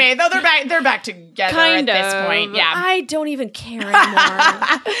look at me. Though they're back together Kind at this of. point. Yeah. I don't even care anymore.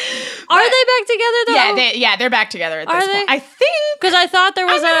 Are they back together though? They're back together at Are this they? point. I think. Because I thought there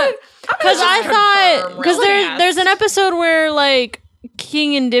was there's an episode where like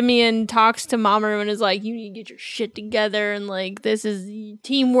King Endymion talks to Mamoru and is like, you need to get your shit together and like this is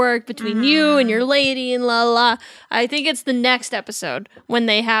teamwork between you and your lady and la la. I think it's the next episode when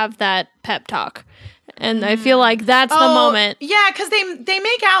they have that pep talk. And I feel like that's the moment. Yeah, because they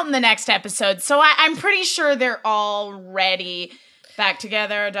make out in the next episode. So I'm pretty sure they're already back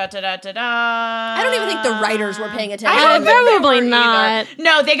together. Da, da, da, da, da. I don't even think the writers were paying attention. I don't think they Probably were not. either.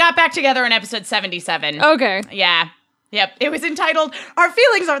 No, they got back together in episode 77. Okay. Yeah. Yep. It was entitled "Our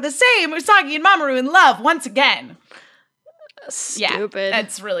Feelings Are the Same." Usagi and Mamoru in love once again. Stupid. Yeah,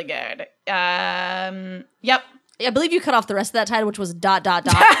 that's really good. Yep. I believe you cut off the rest of that title, which was ...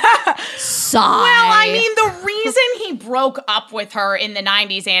 Sigh. Well, I mean, the reason he broke up with her in the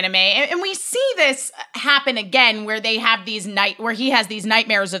 90s anime, and we see this happen again where they have where he has these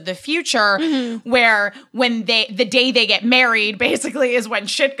nightmares of the future, where when the day they get married basically is when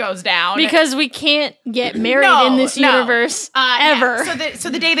shit goes down. Because we can't get married in this universe ever. Yeah. So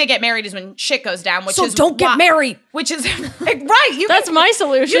the day they get married is when shit goes down, which So is don't get married. Which is right. That's my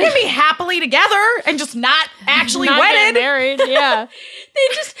solution. You can be happily together and just not actually Not get wedded. married. Yeah.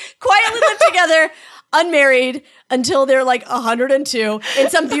 They just quietly live together, unmarried, until they're like 102 in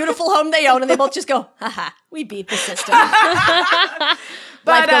some beautiful home they own, and they both just go, haha, we beat the system. But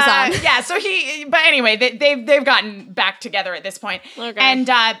Life goes on. yeah, but anyway, they've gotten back together at this point. Okay. And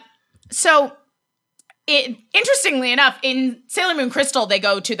so interestingly enough, in Sailor Moon Crystal, they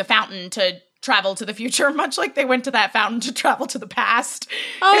go to the fountain to travel to the future, much like they went to that fountain to travel to the past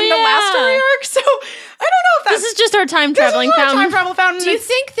in the last story arc. So I don't know if that's This is just our time traveling time fountain. travel fountain. Do you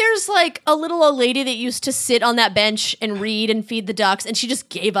think there's like a little old lady that used to sit on that bench and read and feed the ducks, and she just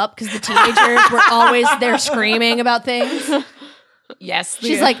gave up because the teenagers were always there screaming about things? Yes,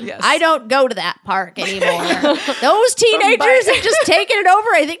 She's like, I don't go to that park anymore. Those teenagers have just taken it over.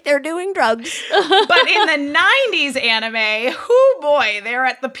 I think they're doing drugs. But in the 90s anime, oh boy, they're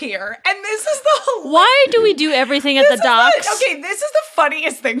at the pier. And this is the Why do we do everything at the docks? Okay, this is the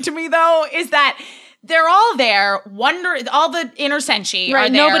funniest thing to me though, is that they're all there, all the inner senshi Right,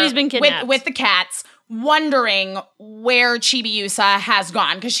 are there nobody's been kidnapped. with the cats, wondering where Chibiusa has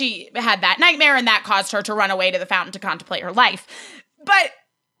gone, because she had that nightmare and that caused her to run away to the fountain to contemplate her life. But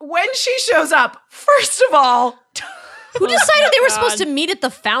when she shows up, first of all, Who decided they were supposed to meet at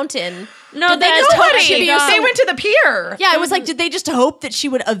the fountain? No, Did they that's just hope nobody. Chibiusa- They went to the pier. Yeah, it was like, did they just hope that she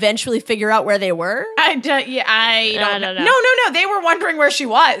would eventually figure out where they were? I don't know. know. No. They were wondering where she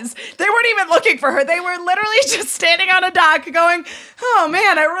was. They weren't even looking for her. They were literally just standing on a dock going, oh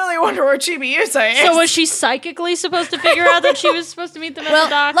man, I really wonder where Chibiusa is. So was she psychically supposed to figure out that she was supposed to meet them at the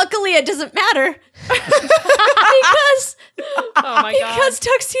dock? Luckily it doesn't matter. Oh my god. Because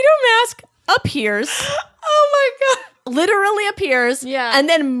Tuxedo Mask appears, oh my God. literally appears, Yeah. and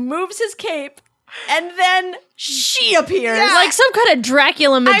then moves his cape, and then she appears. Yeah. Like some kind of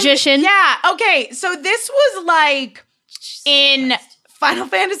Dracula magician. Yeah, okay. So this was like in Final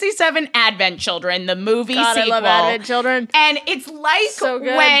Fantasy VII Advent Children, the movie God, sequel. I love Advent Children. And it's like So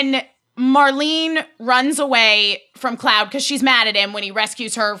good. when Marlene runs away from Cloud because she's mad at him when he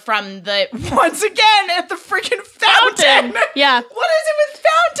rescues her from once again, at the freaking fountain. Yeah. What is it with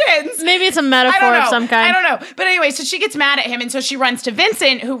fountains? Maybe it's a I metaphor don't know. of some kind. I don't know. But anyway, so she gets mad at him, and so she runs to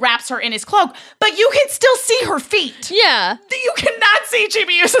Vincent, who wraps her in his cloak. But you can still see her feet. Yeah. You cannot see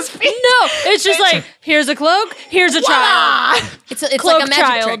Chibiusa's feet. No, it's just like, here's a cloak, here's a child. Voila! It's Cloak like a magic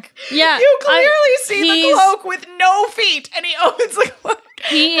child. trick. Yeah. You clearly see the he's- cloak with no feet, and he opens the cloak.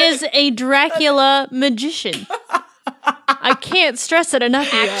 He is a Dracula magician. I can't stress it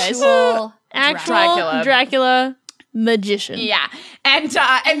enough, you guys. Actual Dracula magician. Yeah, and they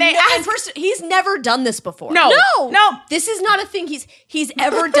And ask. first, he's never done this before. No. This is not a thing he's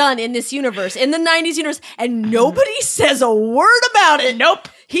ever done in this universe, in the 90s universe, and nobody says a word about it. Nope.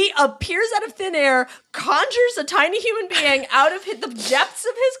 He appears out of thin air, conjures a tiny human being out of the depths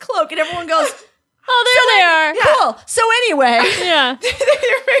of his cloak, and everyone goes, Oh, there they are. cool. So anyway, Yeah.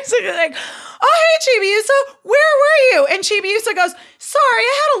 They're basically like, oh, hey, Chibiusa, where were you? And Chibiusa goes, sorry,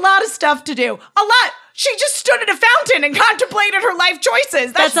 I had a lot of stuff to do. A lot. She just stood at a fountain and contemplated her life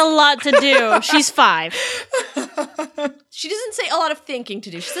choices. That's a lot to do. She's 5. She doesn't say a lot of thinking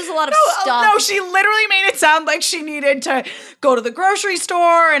to do. She says a lot of stuff. No, she literally made it sound like she needed to go to the grocery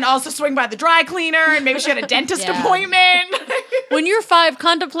store and also swing by the dry cleaner, and maybe she had a dentist Yeah. appointment. When you're 5,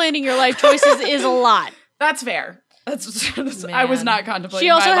 contemplating your life choices is a lot. That's fair. I was not contemplating. She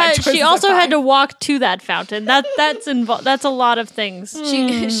also my life had choices she also at had 5. to walk to that fountain. That's involved. That's a lot of things.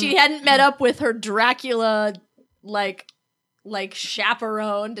 She hadn't met up with her Dracula like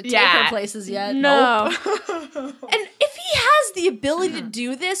chaperone to take Yeah. her places yet. No. And if he has the ability to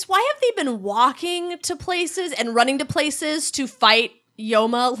do this, why have they been walking to places and running to places to fight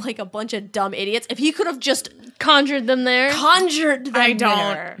Yoma like a bunch of dumb idiots? If he could have just Conjured them there. conjured them I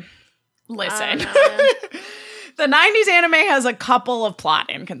don't. there. Listen. I don't know. The 90s anime has a couple of plot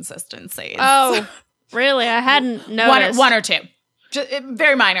inconsistencies. Oh, really? I hadn't noticed. one or two.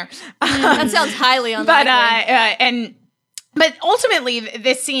 Very minor. That sounds highly But unlikely. but ultimately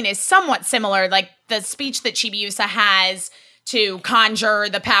this scene is somewhat similar. Like the speech that Chibiusa has to conjure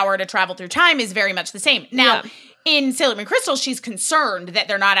the power to travel through time is very much the same. Now, Yeah. in Sailor Moon Crystal, she's concerned that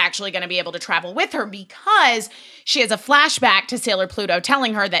they're not actually going to be able to travel with her because she has a flashback to Sailor Pluto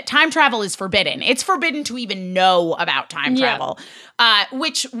telling her that time travel is forbidden. It's forbidden to even know about time Yeah. travel,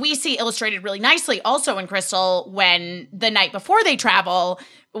 which we see illustrated really nicely also in Crystal when the night before they travel,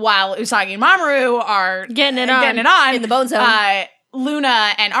 while Usagi and Mamoru are Getting it on. In the bone zone.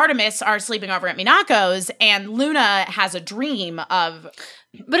 Luna and Artemis are sleeping over at Minako's, and Luna has a dream of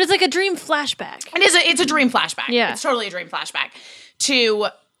But it's like a dream flashback. it's a dream flashback. Yeah. It's totally a dream flashback to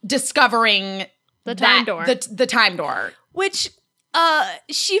discovering The time door. The time door. Which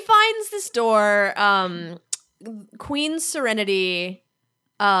she finds this door. Queen Serenity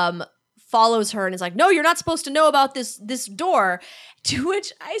follows her and is like, "No, you're not supposed to know about this door." To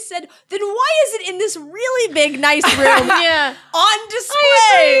which I said, "Then why is it in this really big, nice room Yeah. on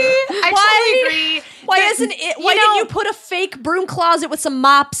display? I totally agree. Why That- isn't it? Why didn't you put a fake broom closet with some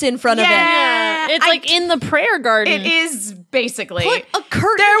mops in front of it? Yeah. It's like in the prayer garden. It is basically Put a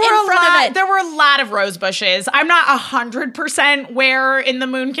curtain there were in front of it. There were a lot of rose bushes. I'm not 100% where in the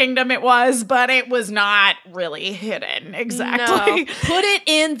Moon Kingdom it was, but it was not really hidden exactly. No. Put it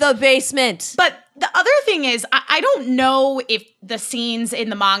in the basement." But the other thing is, I don't know if the scenes in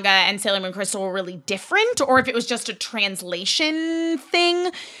the manga and Sailor Moon Crystal were really different or if it was just a translation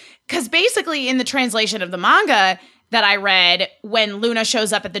thing. Because basically in the translation of the manga that I read, when Luna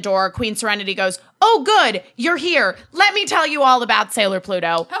shows up at the door, Queen Serenity goes, "Oh, good, you're here. Let me tell you all about Sailor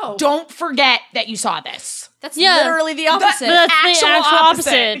Pluto. Oh. Don't forget that you saw this." That's Yeah. literally the opposite. But that's actual the actual opposite.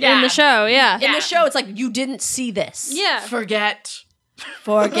 opposite Yeah. in the show. Yeah. in the show, it's like, you didn't see this. Yeah. Forget.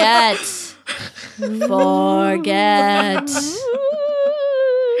 Forget. Forget.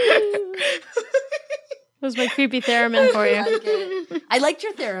 That was my creepy theremin for you. I liked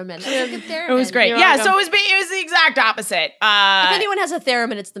your theremin. That was a good theremin. It was great. You're Yeah, welcome. so it was the exact opposite. If anyone has a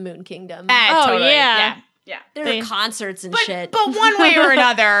theremin, it's the Moon Kingdom. Oh, Totally. yeah. Yeah. there they- are concerts and But, shit. but one way or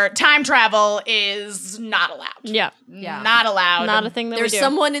another, time travel is not allowed. Yeah. Yeah. Not allowed. Not a thing that There's we do.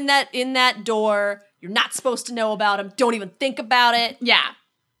 someone in that door. You're not supposed to know about him. Don't even think about it. Yeah,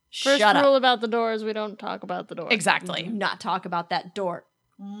 First Shut rule up. about the doors, we don't talk about the door. exactly. Do not talk about that door.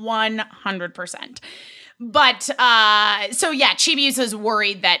 100%. But, so yeah, Chibiusa's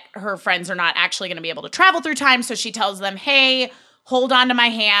worried that her friends are not actually going to be able to travel through time. So she tells them, hey, hold on to my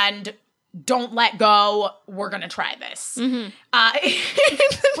hand. Don't let go. We're going to try this. Mm-hmm. Which I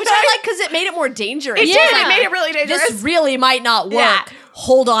like because it made it more dangerous. It It's did. like, It made it really dangerous. this really might not work. Yeah.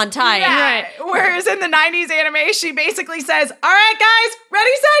 Hold on tight. Yeah. Right. Whereas in the 90s anime, she basically says, all right, guys,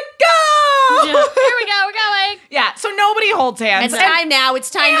 ready, set, go! Yeah. Here we go. We're going. Yeah, so nobody holds hands. It's time now. It's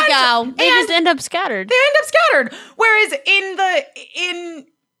time to go. They just end up scattered. They end up scattered. Whereas in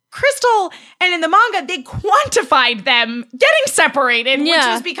Crystal and in the manga, they quantified them getting separated, which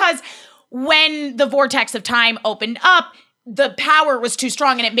Yeah. was because when the vortex of time opened up, the power was too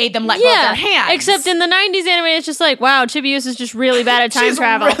strong and it made them let go of their hands. Except in the 90s anime, it's just like, wow, Chibiusa is just really bad at time She's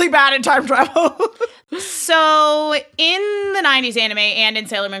travel. really bad at time travel. So in the 90s anime and in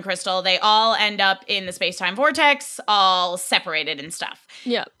Sailor Moon Crystal, they all end up in the space-time vortex, all separated and stuff.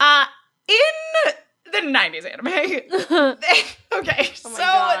 Yeah. In the 90s anime, okay, so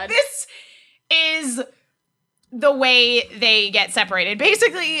God. this is the way they get separated.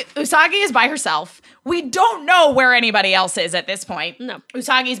 Basically, Usagi is by herself. We don't know where anybody else is at this point. No.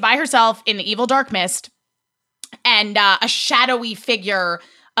 Usagi's by herself in the evil dark mist, and a shadowy figure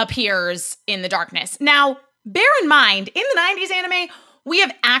appears in the darkness. Now, bear in mind, in the 90s anime, we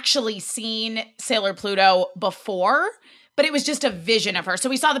have actually seen Sailor Pluto before, but it was just a vision of her. So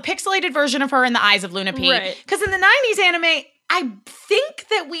we saw the pixelated version of her in the eyes of Luna P. Right. Because in the 90s anime, I think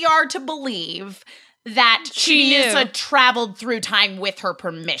that we are to believe that She Chibiusa knew. traveled through time with her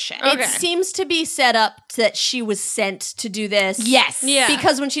permission. Okay. It seems to be set up that she was sent to do this. Yes. Yeah.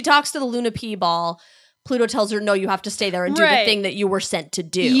 Because when she talks to the Luna P ball, Pluto tells her, no, you have to stay there and do the Right. thing that you were sent to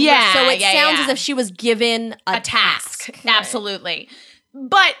do. Yeah, So it yeah, sounds yeah. as if she was given a task. task. Absolutely.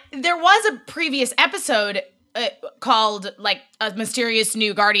 But there was a previous episode called like A Mysterious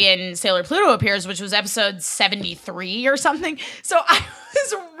New Guardian Sailor Pluto Appears, which was episode 73 or something. So I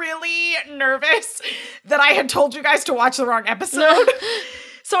was really nervous that I had told you guys to watch the wrong episode.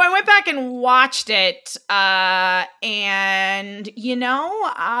 So I went back and watched it, and,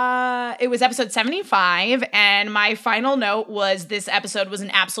 it was episode 75, and my final note was this episode was an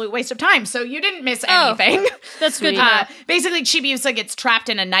absolute waste of time, so you didn't miss anything. That's good to know. Basically, Chibiusa gets trapped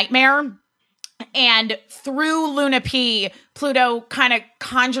in a nightmare, and through Luna P, Pluto kind of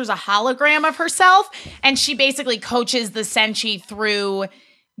conjures a hologram of herself, and she basically coaches the Senshi through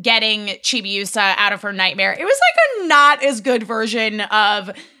getting Chibiusa out of her nightmare. It was like a not as good version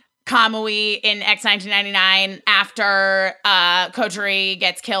of Kamui in X-1999 after Kojiri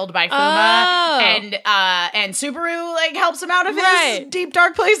gets killed by Fuma and Subaru like helps him out of his deep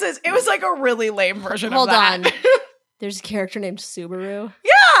dark places. It was like a really lame version Hold of that. on. There's a character named Subaru.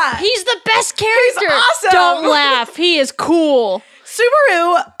 Yeah. He's the best character. awesome. Don't laugh. He is cool.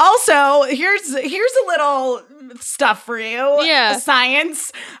 Subaru, also, here's a little stuff for you. Yeah.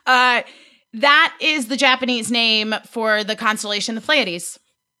 Science. That is the Japanese name for the constellation the Pleiades.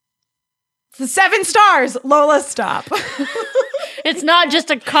 It's the 7 stars. Lola, stop. It's not just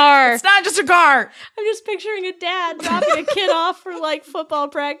a car. It's not just a car. I'm just picturing a dad dropping a kid off for like football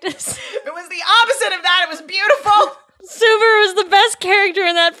practice. It was the opposite of that. It was beautiful. Subaru is the best character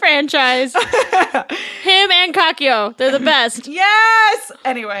in that franchise. Him and Kakyo. They're the best. Yes.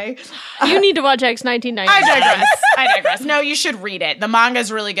 Anyway, You need to watch X-1999. I digress. No, you should read it. The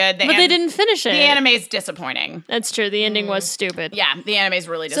manga's really good. But they didn't finish it. The anime's disappointing. That's true. The ending was stupid. Yeah, the anime's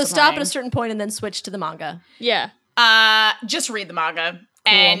really So disappointing. stop at a certain point and then switch to the manga. Yeah. Just read the manga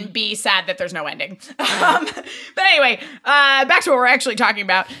and be sad that there's no ending. But anyway, back to what we're actually talking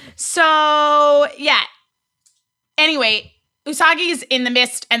about. So, yeah. Anyway, Usagi's in the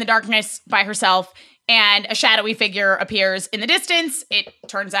mist and the darkness by herself, and a shadowy figure appears in the distance. It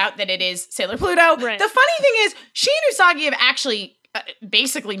turns out that it is Sailor Pluto. Right. The funny thing is, she and Usagi have actually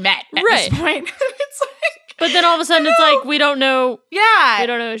basically met at this point. It's like, But then all of a sudden it's like, we don't know. yeah. We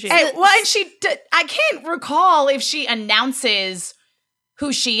don't know who she is. And, well, and I can't recall if she announces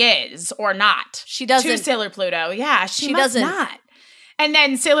who she is or not. She doesn't. To Sailor Pluto. Yeah, she must doesn't. not. And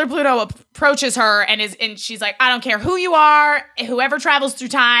then Sailor Pluto approaches her and she's like, I don't care who you are. Whoever travels through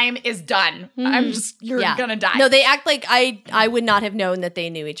time is done. You're Yeah. gonna die. No, they act like I would not have known that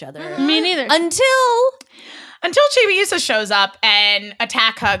they knew each other. Me neither. Until Chibiusa shows up and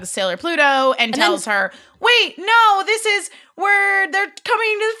attack hugs Sailor Pluto and tells her, wait, no, this is where they're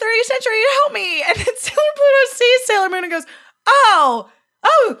coming to the 30th century to help me. And then Sailor Pluto sees Sailor Moon and goes, oh,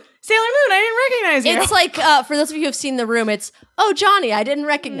 Sailor Moon, I didn't recognize you. it's like, for those of you who have seen The Room, it's, oh, Johnny, I didn't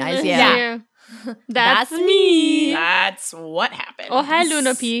recognize you. Yeah. That's me. That's what happened. Oh, hi,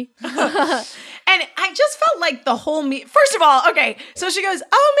 Luna P. And I just felt like the whole first of all, okay, so she goes,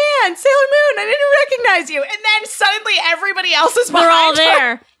 oh man, Sailor Moon, I didn't recognize you. And then suddenly everybody else is behind They're all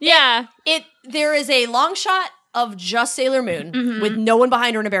her. there. Yeah. There is a long shot of just Sailor Moon with no one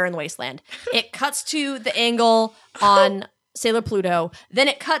behind her in a barren wasteland. It cuts to the angle on Sailor Pluto. Then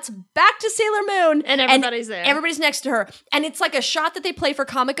it cuts back to Sailor Moon. And everybody's there. Everybody's next to her. And it's like a shot that they play for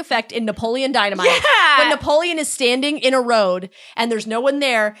comic effect in Napoleon Dynamite. Yeah. When Napoleon is standing in a road and there's no one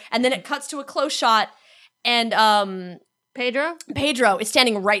there. And then it cuts to a close shot and Pedro? Pedro is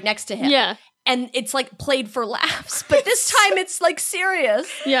standing right next to him. Yeah. And it's like played for laughs. But this time it's like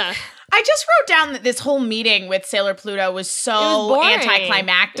serious. Yeah. I just wrote down that this whole meeting with Sailor Pluto was It so was boring.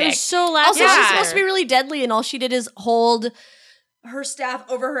 anticlimactic. It was so Also, lackluster. she's supposed to be really deadly, and all she did is hold her staff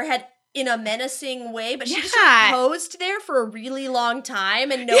over her head in a menacing way, but she just Yeah. posed there for a really long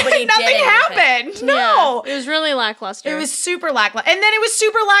time, and nobody Nothing did anything. happened. No. Yeah. It was really lackluster. It was super lackluster. And then it was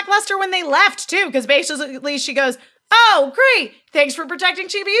super lackluster when they left, too, because basically she goes, oh, great. Thanks for protecting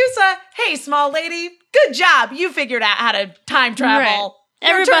Chibiusa. Hey, small lady. Good job. You figured out how to time travel. Right.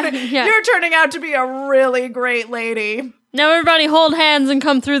 You're Everybody- yeah. you're turning out to be a really great lady. Now everybody hold hands and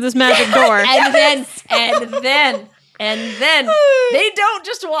come through this magic door. And then they don't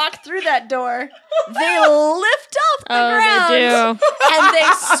just walk through that door. They lift up the ground. They do. And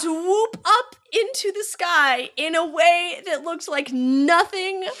they swoop up into the sky in a way that looks like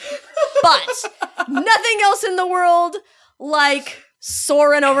nothing but nothing else in the world like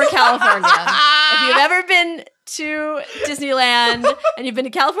soaring over California. If you've ever been to Disneyland and you've been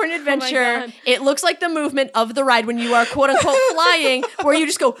to California Adventure, God. it looks like the movement of the ride when you are quote unquote flying, where you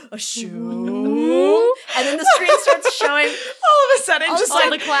just go a shoo, and then the screen starts showing. All of a sudden, just all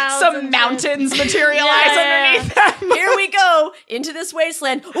like the clouds some and mountains materialize Yeah. underneath them. Here we go into this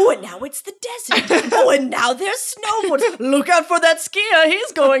wasteland. Oh, and now it's the desert. Oh, and now there's snowboards. Look out for that skier.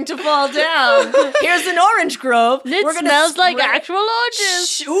 He's going to fall down. Here's an orange grove. It We're gonna smells like spray- actual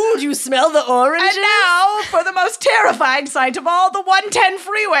oranges. Ooh, do you smell the oranges? And now, for the most terrifying sight of all, the 110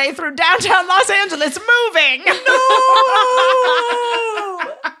 freeway through downtown Los Angeles moving.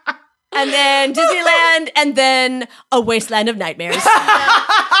 And then Disneyland, and then a wasteland of nightmares.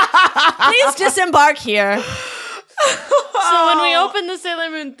 Please disembark here. So when we open the Sailor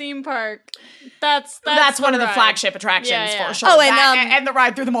Moon theme park, that's one of the ride. flagship attractions Yeah. for sure. Oh, and, That and the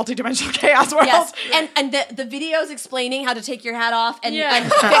ride through the multidimensional chaos world. Yes, and the videos explaining how to take your hat off and, Yeah.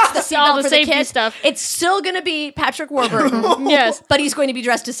 and fix the All seatbelt the for the safety kid. stuff. It's still going to be Patrick Warburton. Yes. But he's going to be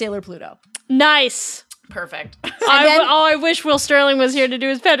dressed as Sailor Pluto. Nice. Perfect. I wish Will Sterling was here to do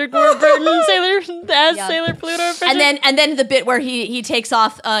his Patrick Warburton Yeah. Sailor Pluto. And then the bit where he takes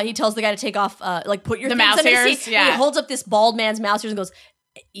off, he tells the guy to take off, like put your The things mouse under the ears, seat. yeah. And he holds up this bald man's mouse ears and goes,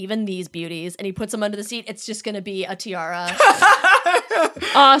 even these beauties, and he puts them under the seat. It's just going to be a tiara.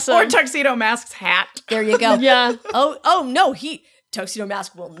 Awesome. Or Tuxedo Mask's hat. There you go. Yeah. Oh no, Tuxedo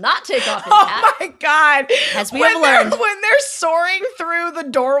Mask will not take off his hat. Oh my God. As we When have learned. when they're soaring through the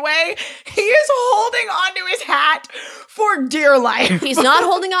doorway, he is holding onto his hat for dear life. He's not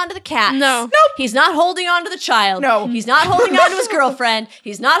holding on to the cat. No. Nope. He's not holding on to the child. No. He's not holding on to his girlfriend.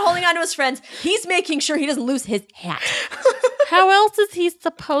 He's not holding on to his friends. He's making sure he doesn't lose his hat. How else is he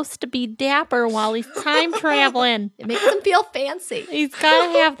supposed to be dapper while he's time traveling? It makes him feel fancy. He's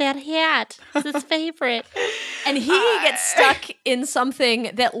gotta have that hat. It's his favorite. And he gets stuck in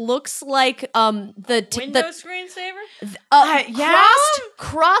something that looks like the screensaver? yeah.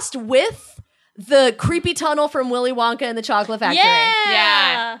 crossed with the creepy tunnel from Willy Wonka and the Chocolate Factory.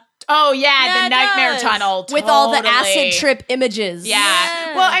 Yeah. Oh yeah, Yeah, the it nightmare does. tunnel With all the totally. acid trip images. Yeah.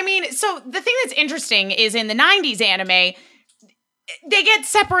 Yeah. Well, I mean, so the thing that's interesting is in the 90s anime, they get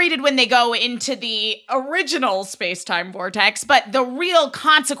separated when they go into the original space-time vortex, but the real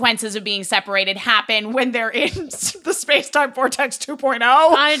consequences of being separated happen when they're in the space-time vortex 2.0.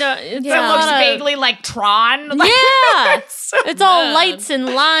 I don't. It's Yeah. It a looks lot of- vaguely like Tron. Like, Yeah. it's, It's all lights and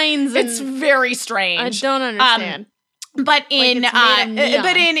lines. And it's very I strange. don't understand. But in it's made of neon.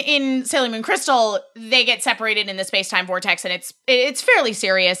 but in Sailor Moon Crystal, they get separated in the space-time vortex, and it's fairly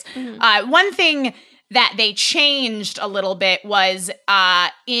serious. One thing that they changed a little bit was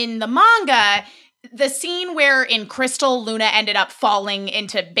in the manga, the scene where in Crystal Luna ended up falling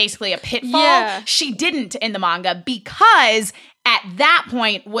into basically a pitfall. Yeah. She didn't in the manga because at that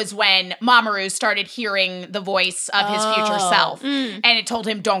point was when Mamoru started hearing the voice of his future self. And it told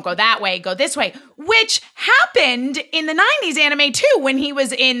him, don't go that way, go this way. Which happened in the 90s anime too, when he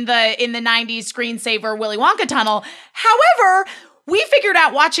was in the 90s screensaver Willy Wonka tunnel. However, we figured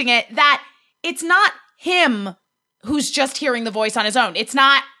out watching it that it's not him who's just hearing the voice on his own. It's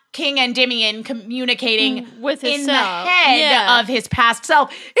not King Endymion communicating With in the himself. head Yeah. of his past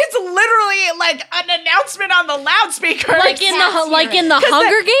self. It's literally like an announcement on the loudspeaker. Like in the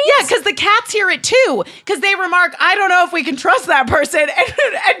Hunger Games? Yeah, because the cats hear it too. Because they remark, I don't know if we can trust that person.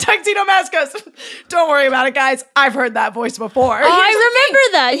 And Tuxedo Mask goes, don't worry about it, guys. I've heard that voice before. Oh, I remember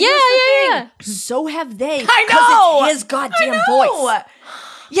that. Here's the Yeah. thing. So have they. I know. 'cause it's his goddamn I know. voice.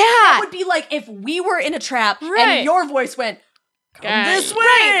 Yeah. That would be like if we were in a trap Right. and your voice went, come Guys. this way.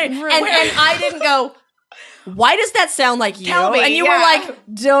 Right. And I didn't go, why does that sound like you? Tell me, and you yeah. were like,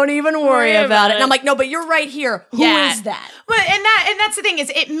 don't even worry about it. And I'm like, no, but you're right here. Who is Yeah. that? But and that's the thing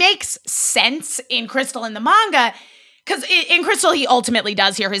is it makes sense in Crystal in the manga. Because in Crystal, he ultimately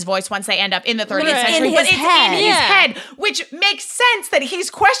does hear his voice once they end up in the 30th Right. century. In but his it's head. in his Yeah. head, which makes sense that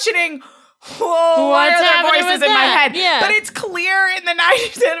he's questioning, whoa, why What's are there happening voices with in my that? head? Yeah. But it's clear in the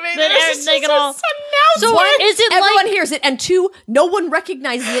 90s anime that That it's just they this can all- So announcement. is it Everyone like hears it. And two, no one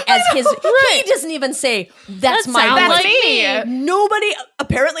recognizes it as his. Right. He doesn't even say, that's That my sounds voice. That's like me. Nobody,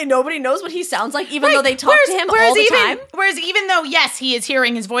 apparently nobody knows what he sounds like, even though they talk to him all the even, time. Whereas even though, yes, he is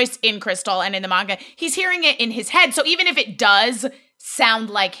hearing his voice in Crystal and in the manga, he's hearing it in his head. So even if it does sound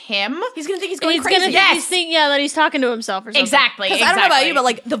like him, He's going to think he's going he's crazy. gonna Yes. he's think that he's talking to himself or something. exactly. Because I don't know about you, but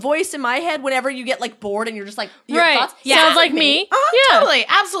like the voice in my head, whenever you get like bored and you're just like, your Right. thoughts, Yeah. Sounds like me. Yeah. Totally,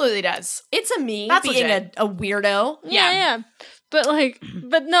 absolutely does. It's a me That's being legit. a weirdo. Yeah.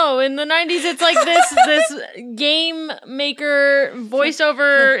 But no, in the 90s it's like this game maker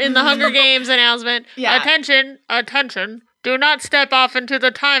voiceover in the Hunger Games announcement. Yeah. Attention. Do not step off into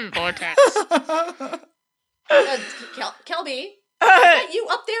the time vortex. Kelby, is that you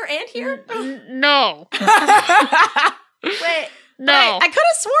up there and here? No. Wait. No. I could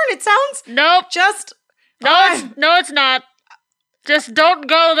have sworn it sounds Nope. just... No, it's not. Just don't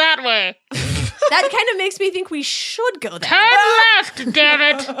go that way. That kind of makes me think we should go there. Turn left, damn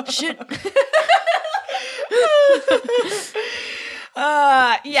it. Should.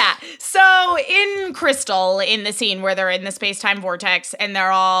 Yeah. So in Crystal, in the scene where they're in the space-time vortex and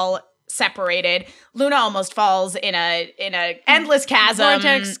they're all separated, Luna almost falls in a endless chasm.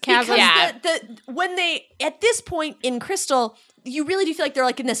 Vortex chasm. Because Yeah. when they, at this point in Crystal, you really do feel like they're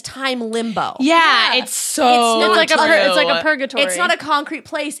like in this time limbo. Yeah, it's so It's It's like true. a purgatory. It's not a concrete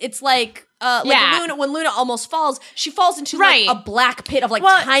place. It's like Yeah. Luna, when Luna almost falls, she falls into Right. like a black pit of like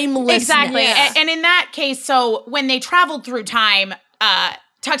Well, timelessness. Exactly. Yeah. And in that case, so when they traveled through time,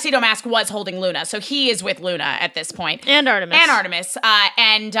 Tuxedo Mask was holding Luna. So he is with Luna at this point. And Artemis.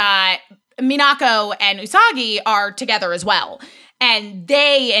 And Minako and Usagi are together as well. And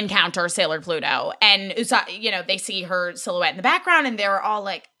they encounter Sailor Pluto. And Usagi, they see her silhouette in the background and they're all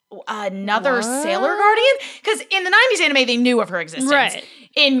like, another What? Sailor Guardian? Because in the 90s anime, they knew of her existence. Right.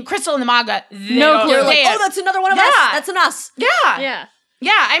 In Crystal and the manga, No clue. They're like, they- oh, that's another one of us. Yeah. That's an us. Yeah. Yeah.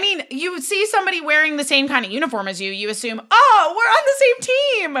 Yeah, I mean, you see somebody wearing the same kind of uniform as you assume, oh, we're on the same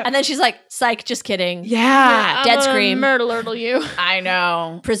team. And then she's like, psych, just kidding. Yeah. Dead I'm scream. Murder you. I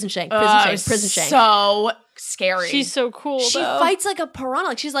know. Prison shank, It prison was shank. So scary. She's so cool, She though. fights like a piranha.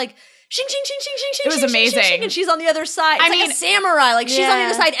 Like she's like, shing, shing, shing, shing, shing, shing. It was shing, shing, shing, amazing. shing, and she's on the other side. It's I like mean- a samurai. Like she's on the Yeah.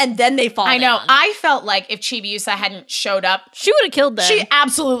 other side, and then they fall I know. down. I felt like if Chibiusa hadn't showed up, She would have killed them. she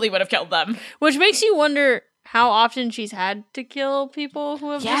absolutely would have killed them. Which makes you wonder how often she's had to kill people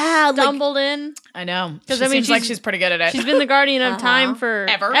who have Yeah, just like- stumbled in. I know. 'Cause, She I mean, seems like she's- she's pretty good at it. She's been the guardian of time for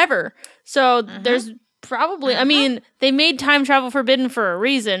Ever. So there's probably, I mean, they made time travel forbidden for a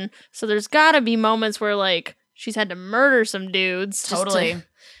reason. So there's got to be moments where like she's had to murder some dudes. Totally.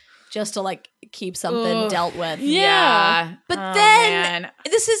 just to like keep something Ugh. dealt with. Yeah. But Oh, then man.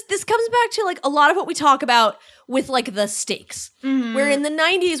 this comes back to like a lot of what we talk about with like the stakes. Mhm. Where in the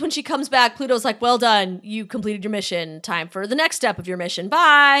 90s when she comes back, Pluto's like, well done, you completed your mission. Time for the next step of your mission.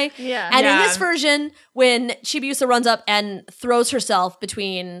 Bye. Yeah. And in Yeah. this version, when Chibiusa runs up and throws herself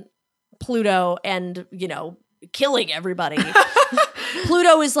between Pluto and, killing everybody,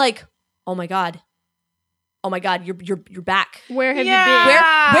 Pluto is like, oh my god, you're back. Where have Yeah. you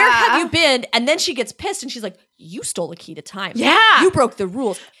been? Where have you been? And then she gets pissed and she's like, you stole the key to time. Yeah. You broke the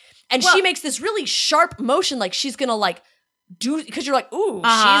rules. And Well- she makes this really sharp motion like she's gonna like do, because you're like, ooh,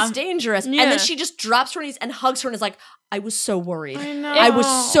 Uh-huh. she's dangerous. Yeah. And then she just drops to her knees and hugs her and is like, I was so worried. know. I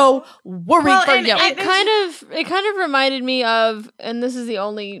was so worried Well, for and- you. and- It kind of reminded me of, and this is the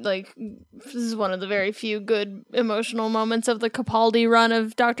only this is one of the very few good emotional moments of the Capaldi run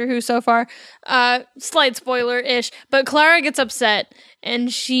of Doctor Who so far. Slight spoiler-ish, but Clara gets upset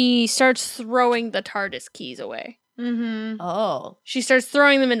and she starts throwing the TARDIS keys away. Mm-hmm. Oh. She starts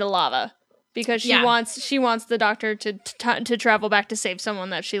throwing them into lava because she Yeah. wants the Doctor to travel back to save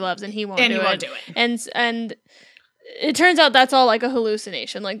someone that she loves, and he won't. And do he it. won't do it. And it turns out that's all like a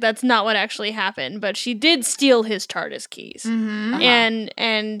hallucination. Like that's not what actually happened. But she did steal his TARDIS keys, Mm-hmm.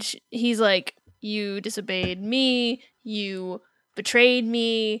 and he's like, "You disobeyed me. You betrayed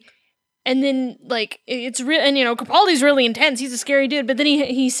me." And then like it's real, and Capaldi's really intense. He's a scary dude. But then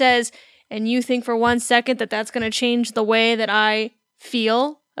he says, "And you think for 1 second that that's going to change the way that I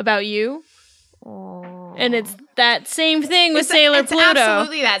feel about you?" And it's that same thing with Sailor it's Pluto.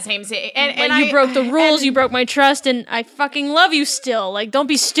 absolutely that same thing. And Like, you broke the rules, and- you broke my trust, and I fucking love you still. Like, don't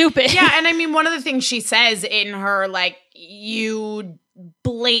be stupid. Yeah, and I mean, one of the things she says in her, like, you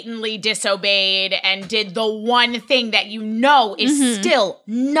blatantly disobeyed and did the one thing that is still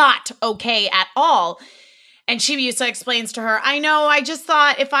not okay at all. And Chibiusa explains to her, I know, I just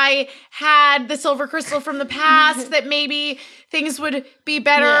thought if I had the silver crystal from the past that maybe things would be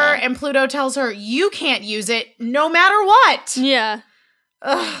better. Yeah. And Pluto tells her, you can't use it no matter what. Yeah.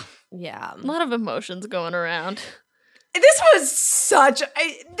 Ugh. Yeah. A lot of emotions going around. This was so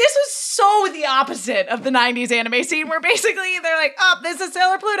the opposite of the 90s anime scene where basically they're like, oh, this is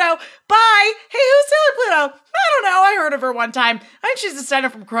Sailor Pluto. Bye. Hey, who's Sailor Pluto? I don't know. I heard of her one time. I think she's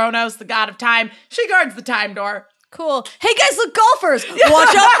descended from Kronos, the god of time. She guards the time door. Cool. Hey guys, look, golfers!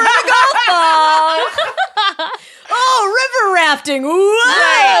 Watch out for the golf ball! Oh, river rafting!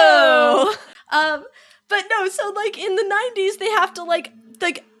 Whoa! But no, so like in the 90s, they have to like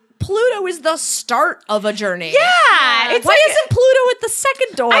Pluto is the start of a journey. Yeah. It's Why like, isn't Pluto at the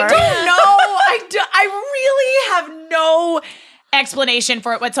second door? I don't know. I really have no explanation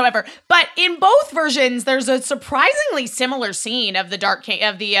for it whatsoever. But in both versions, there's a surprisingly similar scene of the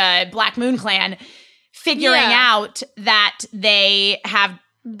Black Moon Clan figuring out that they have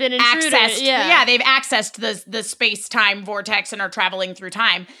been intruded. accessed. They've accessed the space-time vortex and are traveling through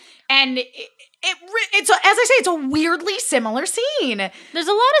time. And it's as I say, it's a weirdly similar scene. There's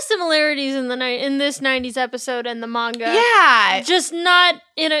a lot of similarities in this 90s episode and the manga. Yeah, just not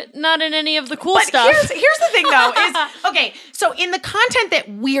in any of the cool but stuff. Here's the thing, though, is okay. So in the content that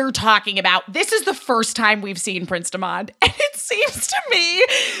we're talking about, this is the first time we've seen Prince Damon, and it seems to me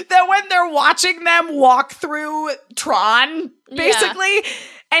that when they're watching them walk through Tron, basically.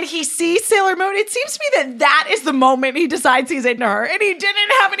 And he sees Sailor Moon, it seems to me that is the moment he decides he's into her. And he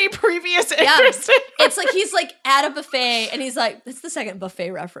didn't have any previous interest in her. It's like he's like at a buffet and he's like, that's the second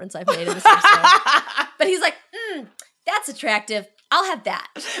buffet reference I've made in this episode. But he's like, that's attractive. I'll have that.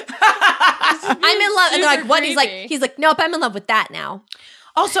 I'm in love. And they're like, what? He's like, nope, I'm in love with that now.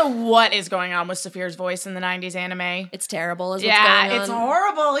 Also, what is going on with Saphir's voice in the 90s anime? It's terrible, is what's going on. Yeah, it's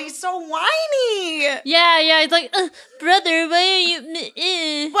horrible. He's so whiny. Yeah, it's like, brother, why are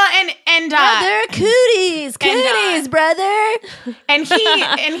you... Well, and brother, cooties, brother. And he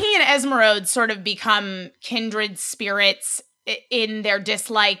and Esmeralda sort of become kindred spirits in their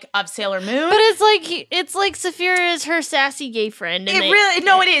dislike of Sailor Moon. But it's like Saphira is her sassy gay friend. And it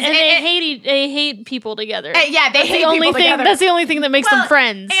is. And they hate people together. They hate people together. That's the only thing that makes them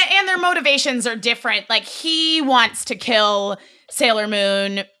friends. And their motivations are different. Like, he wants to kill Sailor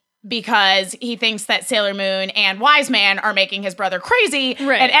Moon because he thinks that Sailor Moon and Wise Man are making his brother crazy.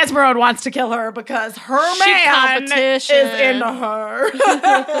 Right. And Esmeralda wants to kill her because her man is into her.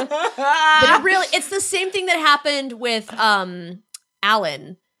 But it's the same thing that happened with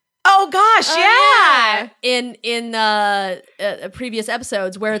Alan. Oh gosh, yeah. In previous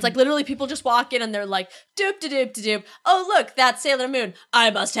episodes where it's like literally people just walk in and they're like, doop de doop de doop. Oh look, that's Sailor Moon.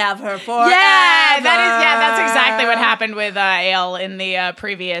 I must have her forever. That's exactly what happened with Ale in the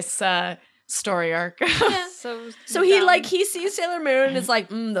previous story arc. Yeah. So he sees Sailor Moon and is like,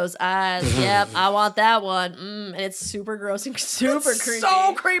 those eyes. Yep, I want that one. And it's super gross and super creepy.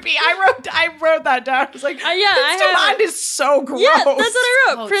 So creepy. I wrote that down. I was like, Prince Damon is so gross. Yeah, that's what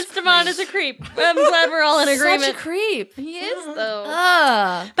I wrote. Prince Damon is a creep. I'm glad we're all in agreement. Such a creep. He is though.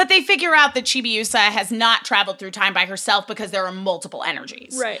 But they figure out that Chibiusa has not traveled through time by herself because there are multiple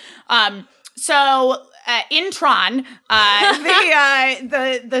energies. Right. So in Tron,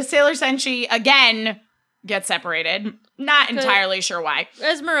 the Sailor Senshi again get separated. Not entirely sure why.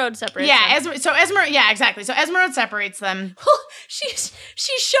 Esmeralda separates them. Exactly. So Esmeralda separates them. She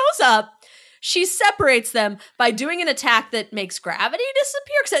shows up. She separates them by doing an attack that makes gravity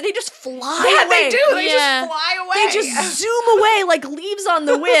disappear because they just fly away. Yeah, they do. They just fly away. They just zoom away like leaves on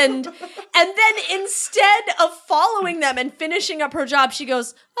the wind. And then instead of following them and finishing up her job, she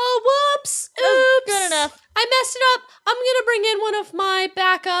goes, oh, whoops, oops. Good enough. I messed it up. I'm going to bring in one of my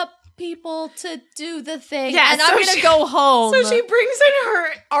backup people to do the thing. Yeah, and I'm going to go home. So she brings in her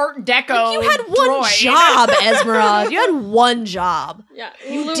Art Deco You had one job, Esmeralda. You had one job. Yeah.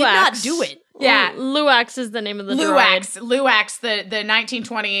 You did not do it. Yeah. Luax is the name of the droid. Luax, the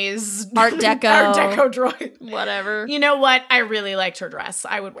 1920s Art Deco droid. Whatever. You know what? I really liked her dress.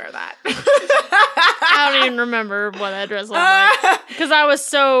 I would wear that. I don't even remember what that dress looked like. Because I was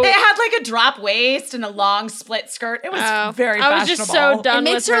so... It had like a drop waist and a long split skirt. It was very fashionable. I was just so done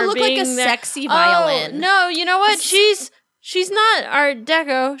with her. It makes her look like a sexy violin. Oh, no, you know what? She's not Art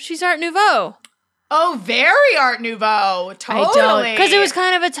Deco. She's Art Nouveau. Oh, very Art Nouveau. Totally. I don't. Because it was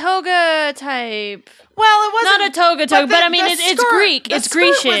kind of a toga type. Well, it wasn't. Not a toga, but I mean, it's Greek. It's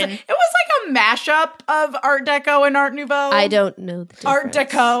Grecian. It was like a mashup of Art Deco and Art Nouveau. I don't know the difference. Art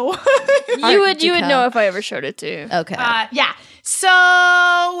Deco. You would know if I ever showed it to you. Okay. Yeah.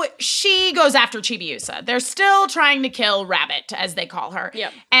 So she goes after Chibiusa. They're still trying to kill Rabbit, as they call her.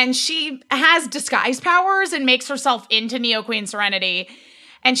 Yep. And she has disguise powers and makes herself into Neo Queen Serenity.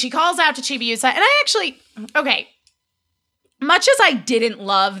 And she calls out to Chibiusa. And I actually, much as I didn't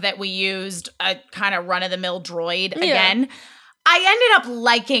love that we used a kind of run-of-the-mill droid again, I ended up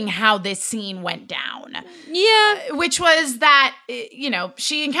liking how this scene went down. Yeah. Which was that,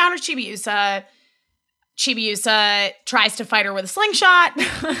 she encounters Chibiusa. Chibiusa tries to fight her with a slingshot.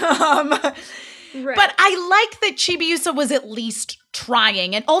 Right. But I like that Chibiusa was at least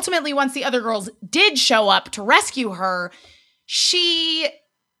trying. And ultimately, once the other girls did show up to rescue her,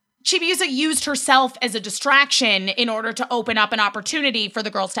 Chibiusa used herself as a distraction in order to open up an opportunity for the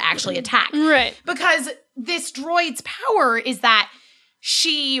girls to actually attack. Right. Because this droid's power is that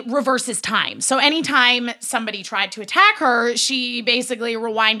she reverses time. So anytime somebody tried to attack her, she basically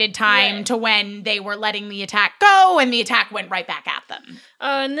rewinded time to when they were letting the attack go, and the attack went right back at them.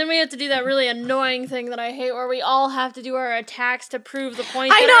 And then we have to do that really annoying thing that I hate, where we all have to do our attacks to prove the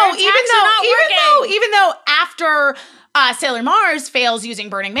point. I that know, our attacks are not working. even though after Sailor Mars fails using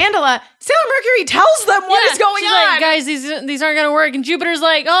Burning Mandala, Sailor Mercury tells them what is going She's on. like, guys, these aren't gonna work. And Jupiter's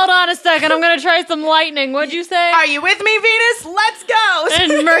like, hold on a second, I'm gonna try some lightning. What'd you say? Are you with me, Venus? Let's go.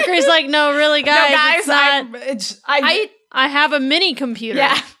 And Mercury's like, no, really, guys. I have a mini computer.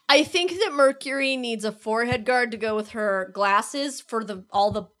 Yeah. I think that Mercury needs a forehead guard to go with her glasses for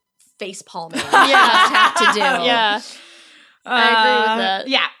all the face palming. Have to do. Yeah. I agree with that.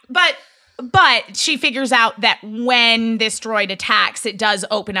 Yeah, but she figures out that when this droid attacks, it does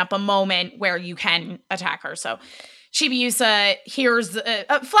open up a moment where you can attack her. So Chibiusa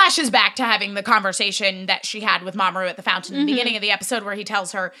flashes back to having the conversation that she had with Mamoru at the fountain in the beginning of the episode, where he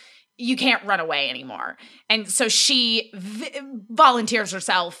tells her, you can't run away anymore. And so she volunteers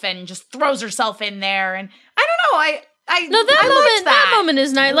herself and just throws herself in there. And I don't know, that moment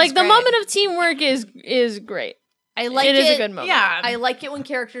is nice. Like, the great. moment of teamwork is great. I like It is a good moment. Yeah. I like it when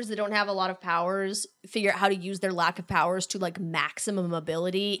characters that don't have a lot of powers figure out how to use their lack of powers to like maximum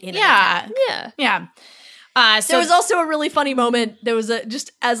ability in an attack. Yeah. Yeah. So There was also a really funny moment. There was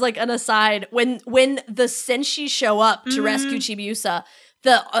just as like an aside when the Senshi show up to rescue Chibiusa,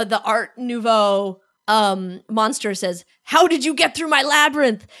 the Art Nouveau monster says, "How did you get through my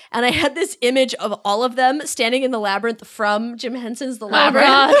labyrinth?" And I had this image of all of them standing in the labyrinth from Jim Henson's The Labyrinth,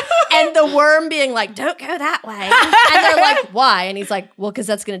 God. and the worm being like, "Don't go that way," and they're like, "Why?" And he's like, "Well, because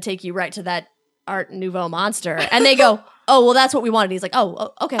that's going to take you right to that Art Nouveau monster." And they go, "Oh, well, that's what we wanted." He's like,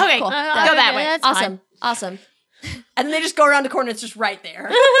 "Oh, okay, Okay, cool, go that way. That's awesome." And then they just go around the corner. It's just right there.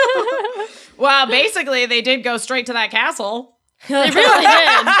 well, basically, they did go straight to that castle. They really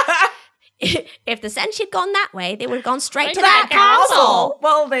did. If the Senshi had gone that way, they would have gone straight to to that that castle.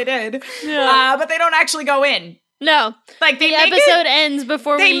 Well, they did. Yeah. But they don't actually go in. No. Like, they The make episode it, ends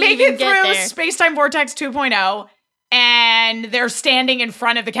before they we make even it get through there. Space-Time Vortex 2.0, and they're standing in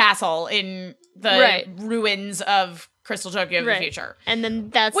front of the castle in the ruins of Crystal Tokyo of the future. And then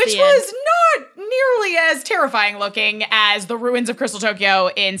that's Which the end. was not nearly as terrifying looking as the ruins of Crystal Tokyo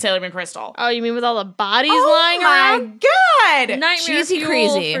in Sailor Moon Crystal. Oh, you mean with all the bodies lying around? God! Nightmare Cheesy fuel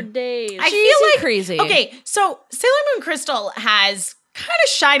crazy. for days. I feel like crazy. Okay, so Sailor Moon Crystal has kind of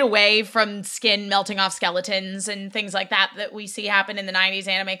shied away from skin melting off skeletons and things like that we see happen in the 90s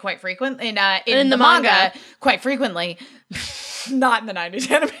anime quite frequently, in the manga quite frequently. Not in the 90s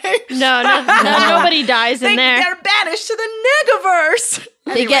anime. No, nobody dies in there. They're banished to the Negaverse.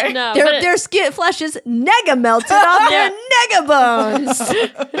 They get No, but their skin flesh is nega melted off their nega bones.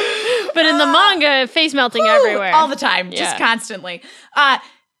 But in the manga, face melting everywhere. All the time, just Yeah. constantly.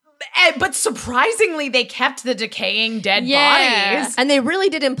 But surprisingly, they kept the decaying dead Yeah. bodies. And they really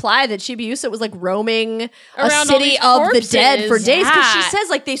did imply that Chibiusa was like roaming Around a all city these of the dead for corpses. days, because she Yeah. says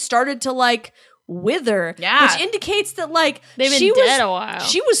like they started to like wither, Yeah. which indicates that like They've been she dead was a while.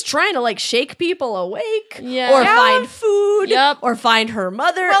 she was trying to like shake people awake, Yeah. or Yeah. find food, Yep. or find her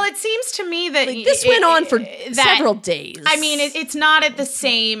mother. Well, it seems to me that Like, this went on for that- several days. I mean, it's not at the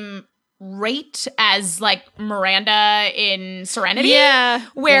same rate as like Miranda in Serenity. Yeah.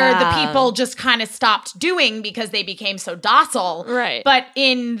 Where Yeah. the people just kind of stopped doing because they became so docile. Right. But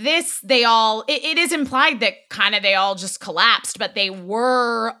in this, it is implied that kind of they all just collapsed, but they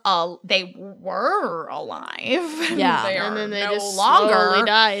were alive. Yeah. They And are then they no just longer. slowly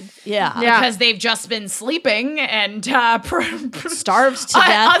died. yeah, Yeah. Because they've just been sleeping and starved to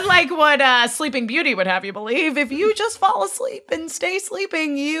death. unlike what Sleeping Beauty would have you believe, if you just fall asleep and stay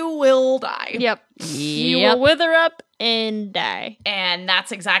sleeping, you will die. Yep. You will wither up and die. And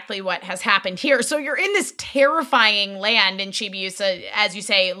that's exactly what has happened here. So you're in this terrifying land in Chibiusa. As you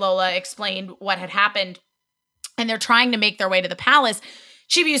say, Lola explained what had happened. And they're trying to make their way to the palace.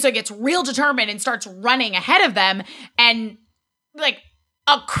 Chibiusa gets real determined and starts running ahead of them. And like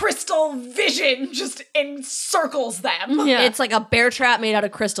a crystal vision just encircles them. Yeah. It's like a bear trap made out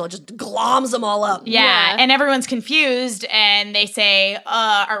of crystal. It just gloms them all up. Yeah, Yeah. and everyone's confused, and they say,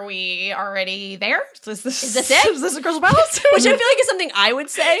 are we already there? Is this it? Is this a crystal palace? Which I feel like is something I would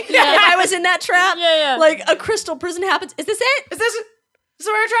say if I was in that trap. Yeah. Like a crystal prison happens. Is this it? Is this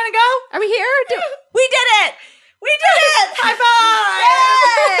where we're trying to go? Are we here? We did it! We did it! High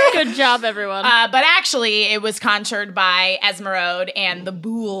five! Good job, everyone. But actually, it was conjured by Esmeralda and the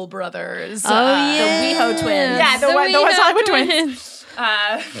Boole brothers. The WeHo twins. Yeah, the West Hollywood twins.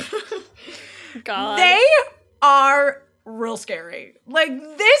 God. They are real scary. Like,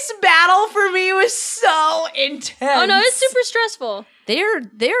 this battle for me was so intense. Oh no, it's super stressful.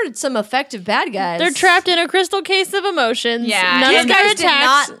 They're some effective bad guys. They're trapped in a crystal case of emotions. Yeah. None These of their guys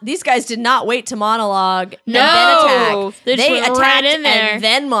attacks. these guys did not wait to monologue and No. then attack. They just went attacked right in there. and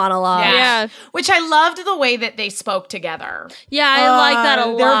then monologue. Yeah. Which I loved the way that they spoke together. Yeah, I like that a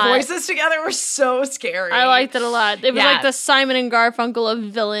lot. Their voices together were so scary. I liked it a lot. It was Yeah. like the Simon and Garfunkel of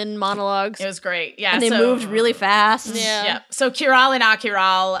villain monologues. It was great. Yeah. And they moved really fast. Yeah. Yeah. So Kiral and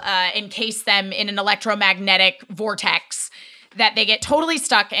Akiral encase them in an electromagnetic vortex that they get totally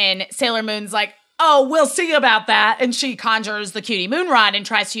stuck in. Sailor Moon's like, oh, we'll see about that. And she conjures the cutie Moonrod and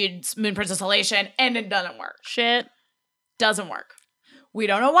tries to use Moon Princess Elation, and it doesn't work. Shit. Doesn't work. We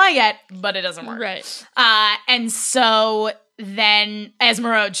don't know why yet, but it doesn't work. Right. And so then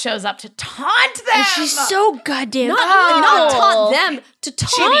Esmeralda shows up to taunt them. And she's so goddamn Not evil. taunt them, to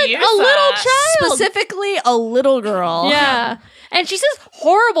taunt She A little Yusa. child. specifically a little girl. Yeah. And she says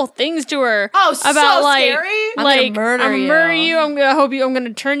horrible things to her. Oh, about so like, scary. I'm like gonna murder I'm you. murder you. I'm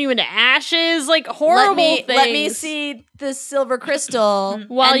gonna turn you into ashes. Like horrible things. Let me see the silver crystal.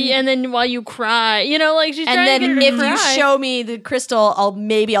 While and, while you cry, you know, like she's and trying then to get her if to you cry. show me the crystal,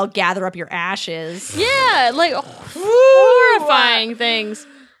 I'll gather up your ashes. yeah, like horrifying things.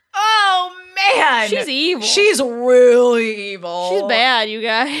 Oh, man. She's evil. She's really evil. She's bad, you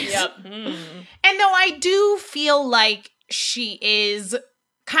guys. Yep. And though I do feel like she is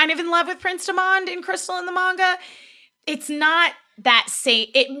kind of in love with Prince Demond in Crystal in the manga, it's not that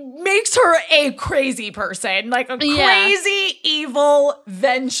it makes her a crazy person, like a Yeah. crazy, evil,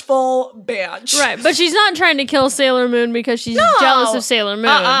 vengeful bitch. Right, but she's not trying to kill Sailor Moon because she's jealous of Sailor Moon.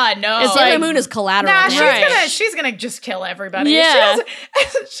 No. It's Sailor like- Moon is collateral. Nah, damage. she's gonna just kill everybody. Yeah.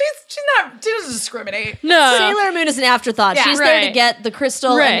 She doesn't discriminate. No. Sailor Moon is an afterthought. Yeah. She's there to Right. get the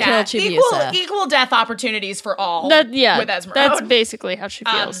crystal Right. and kill Equal Chibiusa. death opportunities for all. That, yeah, with Esmeralda. that's basically how she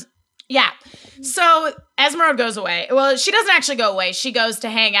feels. Yeah. So Esmeralda goes away. Well, she doesn't actually go away. She goes to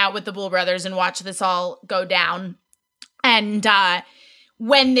hang out with the Bull Brothers and watch this all go down. And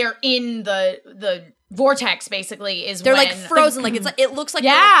when they're in the vortex, basically, is They're when like frozen. It looks like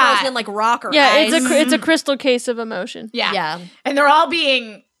they're Yeah. like frozen in like rock or Yeah, ice. it's a crystal case of emotion. Yeah. Yeah. And they're all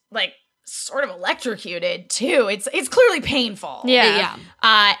being like sort of electrocuted too. It's clearly painful. Yeah.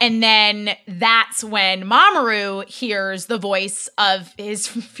 And then that's when Mamoru hears the voice of his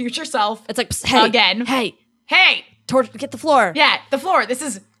future self. It's like, psst, hey, Again. hey, Hey, get the floor. yeah, the floor. This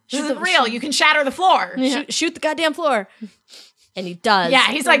isn't real. You can shatter the floor. Yeah. Shoot the goddamn floor. And he does. Yeah,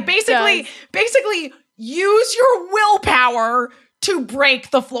 he's like basically use your willpower to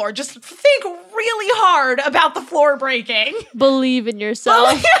break the floor. Just think really hard about the floor breaking. Believe in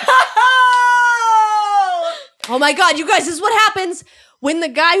yourself. Oh my god, you guys, this is what happens when the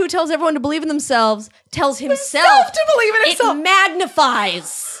guy who tells everyone to believe in themselves tells himself Self to believe in himself. It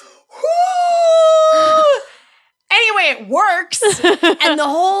magnifies. Anyway, it works. And the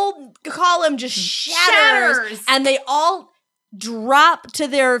whole column just shatters. And they all drop to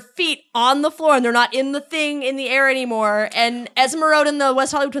their feet on the floor, and they're not in the thing in the air anymore. And Esmeralda and the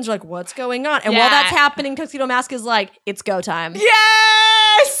West Hollywood twins are like, what's going on? And while Yeah. that's happening, Tuxedo Mask is like, it's go time.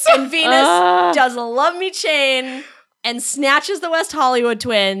 Yes. And Venus does a love me chain and snatches the West Hollywood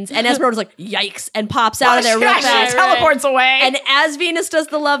twins. And Esmeralda's like, yikes, and pops out of there real Yeah, fast. she teleports away. And as Venus does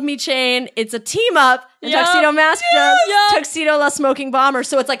the love me chain, it's a team up. And Yup. Tuxedo Mask does Yup. Tuxedo La Smoking Bomber.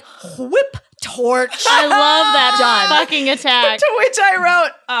 So it's like whip torch. I love that Done. fucking attack. to which I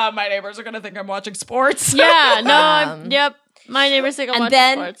wrote, my neighbors are gonna think I'm watching sports. Yeah, no, yep. My neighbors think I'm And watching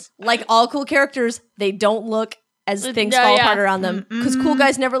then, sports. like all cool characters, they don't look as things no, fall yeah. apart around them. Because cool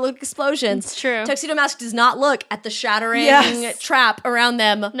guys never look at explosions. It's true. Tuxedo Mask does not look at the shattering Yes. trap around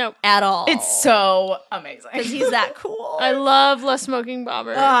them Nope. at all. It's so amazing. because he's that cool. I love La Smoking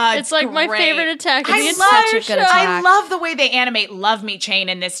Bomber. It's it's like my great. favorite attack in I the love entire such a good show. attack. I love the way they animate Love Me Chain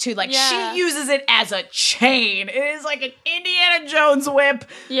in this too. Like Yeah. she uses it as a chain. It is like an Indiana Jones whip,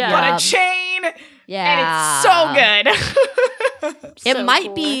 Yeah. but Yeah. a chain. Yeah. And it's so good. It So might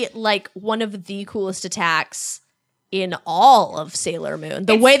cool. be like one of the coolest attacks in all of Sailor Moon.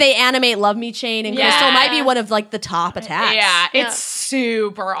 The way they animate Love Me Chain and Crystal Yeah. might be one of like the top attacks. Yeah, Yeah. it's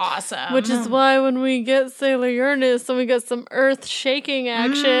super awesome. Which is why when we get Sailor Uranus and we get some earth shaking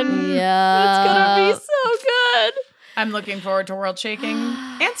action, Yeah. it's gonna be so good. I'm looking forward to World Shaking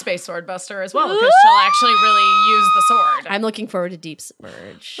and Space Sword Buster as well, because she'll actually really use the sword. I'm looking forward to Deep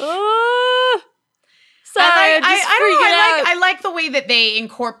Submerge. Ah. Sorry, I I'm just don't know, freaking out. I like the way that they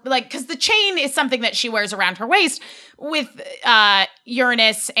incorporate, like, because the chain is something that she wears around her waist. With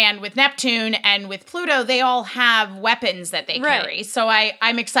Uranus and with Neptune and with Pluto, they all have weapons that they Right. carry. So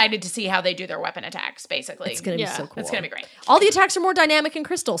I'm excited to see how they do their weapon attacks, basically. It's going to Yeah. be so cool. It's going to be great. All the attacks are more dynamic in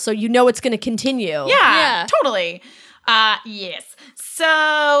Crystal, so you know it's going to continue. Yeah, Yeah. totally. Yes.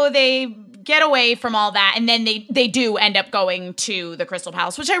 So they get away from all that, and then they do end up going to the Crystal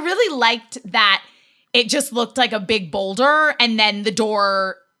Palace, which I really liked that it just looked like a big boulder, and then the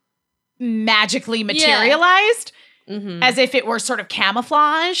door magically materialized as if it were sort of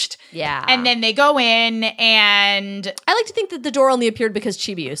camouflaged. Yeah. And then they go in, and I like to think that the door only appeared because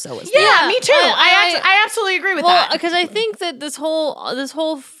Chibiusa was there. yeah, me too. I absolutely agree with that. because I think that this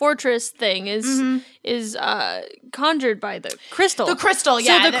whole fortress thing is conjured by the crystal. The crystal,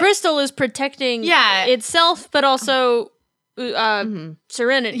 yeah. So the crystal is protecting itself, but also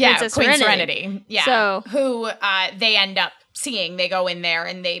Serenity. Yeah, Princess Queen Serenity. Yeah. So who they end up seeing. They go in there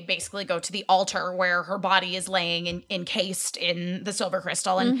and they basically go to the altar where her body is laying encased in the silver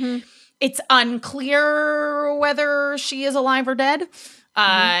crystal. And it's unclear whether she is alive or dead.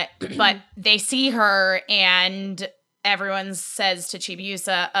 But they see her and everyone says to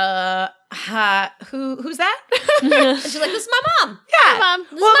Chibiusa, who's that? And she's like, this is my mom. Yeah. Mom.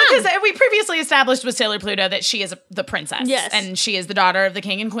 Well, because we previously established with Sailor Pluto that she is the princess. Yes. And she is the daughter of the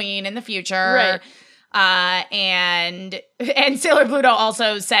king and queen in the future. Right. And Sailor Pluto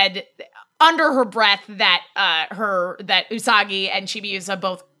also said under her breath that that Usagi and Chibiusa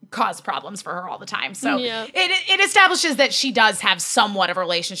both cause problems for her all the time. So it establishes that she does have somewhat of a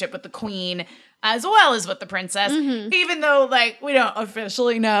relationship with the queen as well as with the princess, even though we don't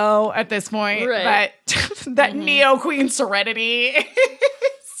officially know at this point that Neo Queen Serenity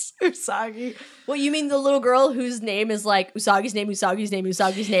is Usagi. Well, you mean the little girl whose name is like Usagi's name, Usagi's name,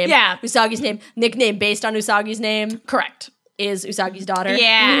 Usagi's name. Yeah. Usagi's name, nickname based on Usagi's name. Correct. Is Usagi's daughter.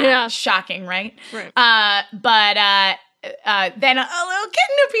 Yeah. Shocking, right? Right. But then a little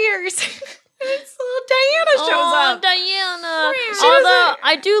kitten appears. It's little Diana shows up. Diana. Although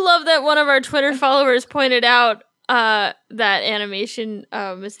I do love that one of our Twitter followers pointed out that animation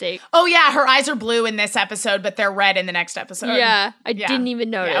mistake. Oh yeah, her eyes are blue in this episode, but they're red in the next episode. Yeah, I didn't even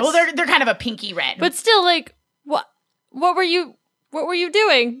notice. Yeah, well, they're kind of a pinky red. But still, what were you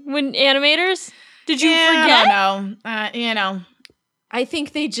doing when animators? Did you forget? I don't know. I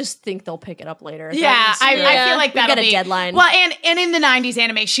think they just think they'll pick it up later. Yeah, I feel like that'll get a be deadline. Well, and in the 90s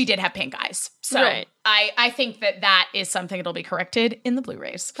anime, she did have pink eyes. So Right. I think that is something that'll be corrected in the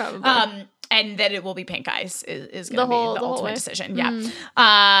Blu-rays. Probably. And that it will be pink eyes is going to be the whole ultimate way. decision. Yeah.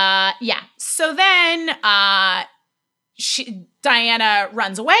 Yeah. So then Diana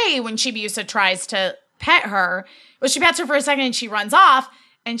runs away when Chibiusa tries to pet her. Well, she pets her for a second and she runs off.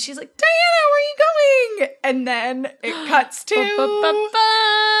 And she's like, Diana, where are you going? And then it cuts to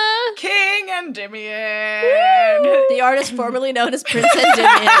King Endymion. The artist formerly known as Prince Endymion.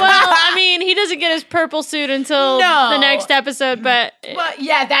 Well, I mean, he doesn't get his purple suit until the next episode, but Well,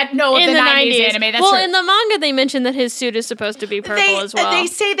 yeah, that in the 90s anime. That's well, true. in the manga, they mentioned that his suit is supposed to be purple as well. They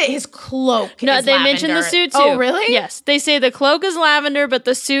say that his cloak No, is they lavender. mentioned the suit too. Oh, really? Yes, they say the cloak is lavender, but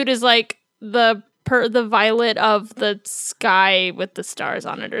the suit is like the violet of the sky with the stars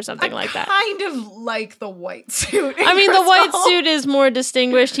on it or something like that. Kind of like the white suit. I mean, the white suit is more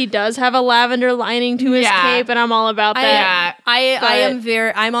distinguished. He does have a lavender lining to his cape, and I'm all about that.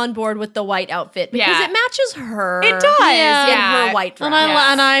 I'm on board with the white outfit because it matches her. It does. In her white dress.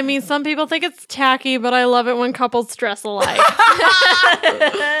 And I mean, some people think it's tacky, but I love it when couples dress alike.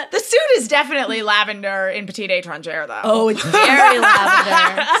 The suit is definitely lavender in Petite Étrangère, though. Oh, it's very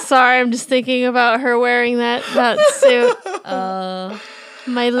lavender. Sorry, I'm just thinking about her wearing that suit.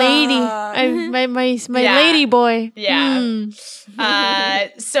 My lady, my lady boy. Yeah.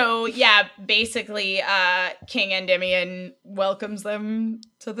 So yeah, basically, King Endymion welcomes them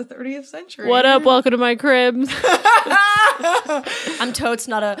to the 30th century. What up? Welcome to my crib. I'm totes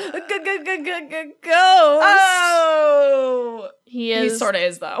not a ghost. Oh, He sort of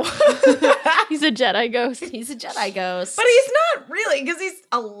is though. He's a Jedi ghost. He's a Jedi ghost, but he's not really because he's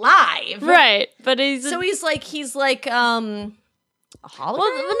alive, right? But he's he's like a hologram. Well,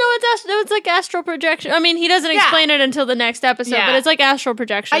 no, it's like astral projection. I mean, he doesn't explain it until the next episode, but it's like astral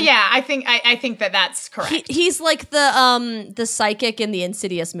projection. Yeah, I think that's correct. He's like the psychic in the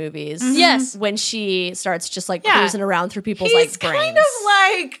Insidious movies. Mm-hmm. Yes, when she starts just like cruising around through people's He's brains. kind of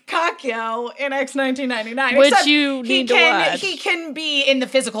like Kakyo in X-1999, which you need to watch. He can be in the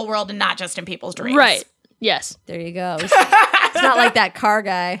physical world and not just in people's dreams. Right. Yes. There you go. It's not like that car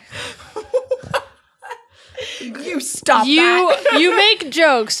guy. You stop that. You make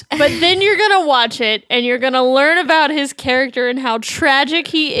jokes, but then you're going to watch it and you're going to learn about his character and how tragic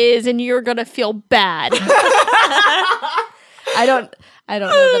he is and you're going to feel bad. I don't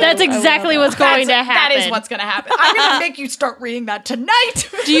know. That's exactly what's going to happen. That is what's going to happen. I'm going to make you start reading that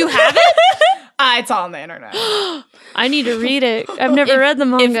tonight. Do you have it? It's all on the internet. I need to read it. I've never read the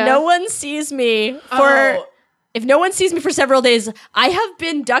manga. If no one sees me for If no one sees me for several days, I have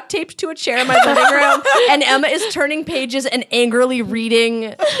been duct taped to a chair in my living room, and Emma is turning pages and angrily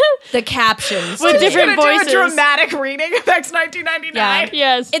reading the captions. With different voices. Do a dramatic reading of X1999. Yeah.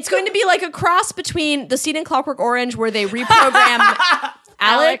 Yes. It's going to be like a cross between the scene in Clockwork Orange where they reprogram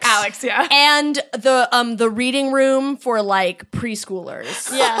Alex, yeah. and the reading room for like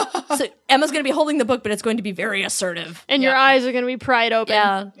preschoolers. Yeah. So Emma's going to be holding the book, but it's going to be very assertive. And your eyes are going to be pried open.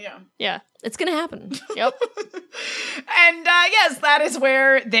 Yeah, Yeah. it's going to happen. Yep. And yes, that is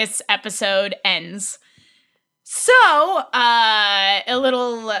where this episode ends. So, a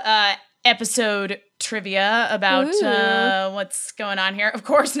little episode trivia about what's going on here. Of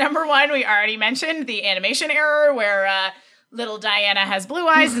course, number one, we already mentioned the animation error where little Diana has blue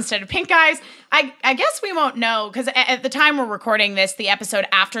eyes instead of pink eyes. I guess we won't know because at the time we're recording this, the episode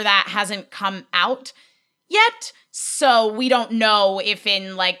after that hasn't come out yet. So we don't know if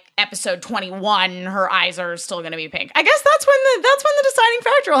in like episode 21 her eyes are still going to be pink. I guess that's when the deciding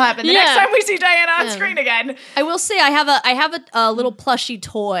factor will happen. The next time we see Diana on screen again. I will say I have a little plushy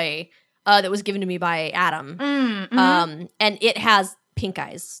toy that was given to me by Adam, and it has pink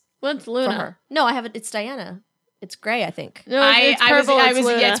eyes. What's For Luna? her. No, I have it. It's Diana. It's gray, I think. No, it's purple. It's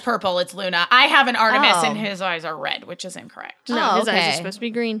Luna. Yeah, it's purple. It's Luna. I have an Artemis, Oh. and his eyes are red, which is incorrect. No, Oh, his eyes okay. are supposed to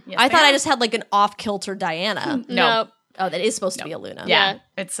be green. Yes, I they thought are. I just had like an off-kilter Diana. No. Nope. Oh, that is supposed to be a Luna. Yeah,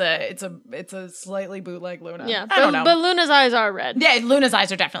 it's a slightly bootleg Luna. Yeah. I don't know. But Luna's eyes are red. Yeah, Luna's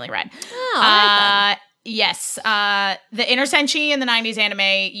eyes are definitely red. Oh, all right Yes. The Inner Senshi in the 90s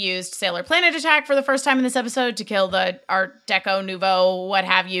anime used Sailor Planet Attack for the first time in this episode to kill the Art Deco Nouveau, what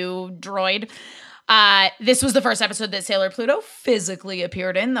have you, droid. This was the first episode that Sailor Pluto physically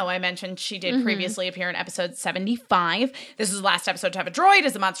appeared in, though I mentioned she did previously appear in episode 75. This was the last episode to have a droid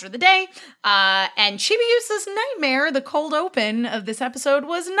as the monster of the day. And Chibiusa's nightmare, the cold open of this episode,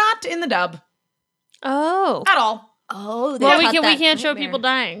 was not in the dub Oh. at all. Oh, they Well, cut we that can't show nightmare. people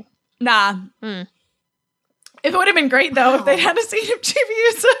dying. Nah. It would have been great, though, if they'd had a scene of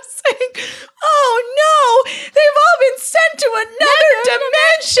Chibiusa saying, "Oh no, they've all been sent to another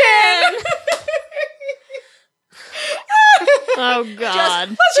dimension!" Oh, God.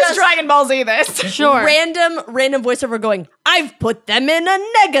 Let's just Dragon Ball Z this. Sure. Random voiceover going, I've put them in a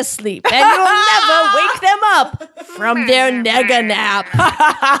nega sleep and you'll never wake them up from their nega nap.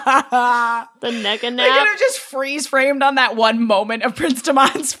 The nega They could nap. have just freeze framed on that one moment of Prince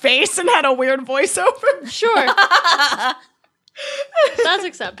Damon's face and had a weird voiceover. Sure. That's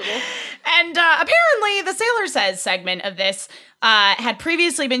acceptable. And apparently, the Sailor Says segment of this had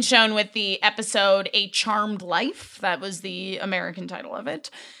previously been shown with the episode A Charmed Life. That was the American title of it.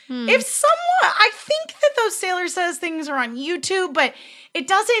 If someone, I think that those Sailor Says things are on YouTube, but it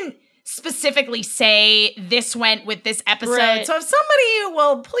doesn't specifically say this went with this episode. Right. So if somebody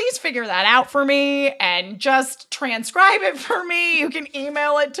will please figure that out for me and just transcribe it for me, you can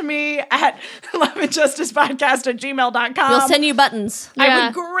email it to me at lemonjusticepodcast@gmail.com. We'll send you buttons. I Yeah.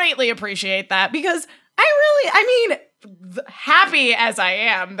 would greatly appreciate that because happy as I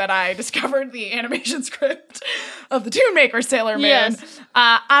am that I discovered the animation script of the Toon Maker Sailor Moon, Yes.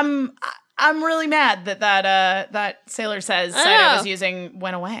 I'm really mad that Sailor Says site I was using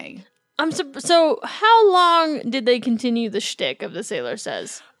went away. So how long did they continue the shtick of the Sailor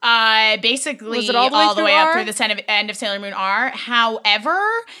Says? Basically Was it all the way through up R? through the end of Sailor Moon R. However,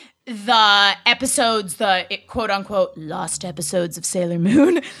 the episodes, quote unquote lost episodes of Sailor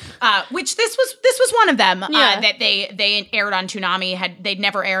Moon, which this was one of them, Yeah. that they aired on Toonami. They'd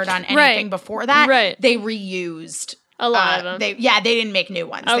never aired on anything before that. Right. They reused A lot of them. They didn't make new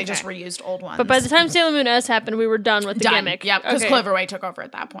ones. They Okay. just reused old ones. But by the time Sailor Moon S happened, we were done with the done. gimmick. Yep, because Okay. Cloverway took over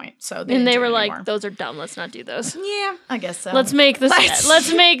at that point. So And didn't they do were it like, anymore. those are dumb. Let's not do those. Yeah, I guess so. Let's make this.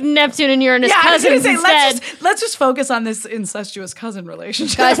 Let's make Neptune and Uranus I was cousins gonna say, instead. let's just focus on this incestuous cousin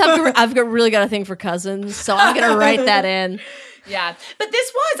relationship. Guys, I've really got a thing for cousins, so I'm going to write that in. Yeah. But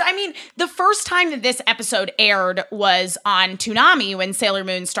this was, the first time that this episode aired was on Toonami when Sailor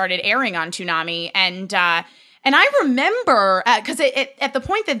Moon started airing on Toonami. And I remember, because at the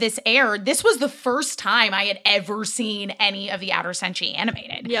point that this aired, this was the first time I had ever seen any of the Outer Senshi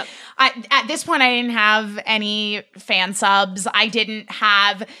animated. Yep. At this point, I didn't have any fan subs. I didn't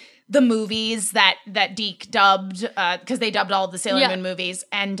have the movies that Deke dubbed, because they dubbed all of the Sailor Moon movies.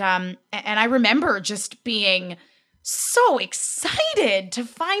 And I remember just being so excited to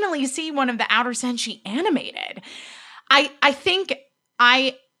finally see one of the Outer Senshi animated. I think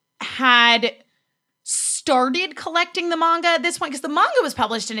I had started collecting the manga at this point because the manga was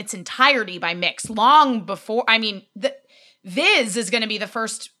published in its entirety by Mix long before. Viz is going to be the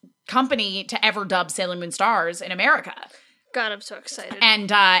first company to ever dub Sailor Moon Stars in America. God, I'm so excited.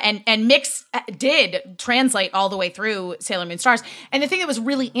 And Mix did translate all the way through Sailor Moon Stars. And the thing that was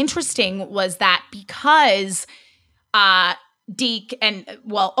really interesting was that because Deke and,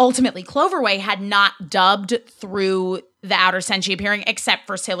 well, ultimately Cloverway had not dubbed through the Outer Senshi appearing except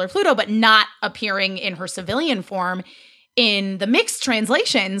for Sailor Pluto, but not appearing in her civilian form. In the mixed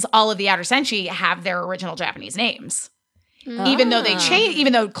translations, all of the Outer Senshi have their original Japanese names. Even though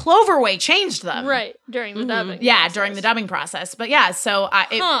even though Cloverway changed them. Right, during the dubbing. Yeah, process. during the dubbing process. But yeah, so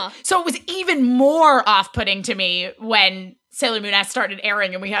it was even more off-putting to me when Sailor Moon S started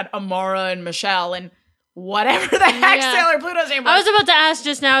airing and we had Amara and Michelle and whatever the heck Sailor Pluto's name was. I was about to ask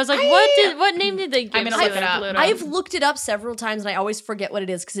just now. I was like, what name did they give I'm gonna Sailor look it up. Pluto? I've looked it up several times and I always forget what it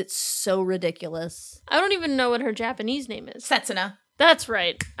is because it's so ridiculous. I don't even know what her Japanese name is. Setsuna. That's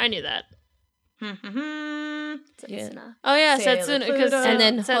right. I knew that. Yeah. Oh yeah, Sailor Setsuna. Because Pluto. And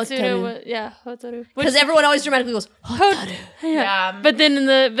then Setsuna Hotaru. was, Hotaru. Because everyone always dramatically goes, Hotaru. Yeah. But then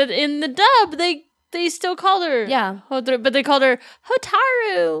in the dub, they still called her Hotaru, but they called her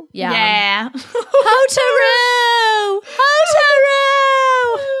Hotaru. Yeah. Hotaru!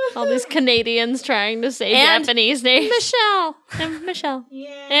 Hotaru! All these Canadians trying to say And Japanese names. Michelle. And Michelle.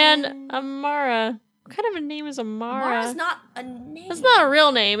 Yeah. And Amara. What kind of a name is Amara? Amara's not a name. That's not a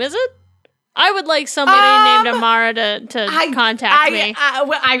real name, is it? I would like somebody named Amara to contact me.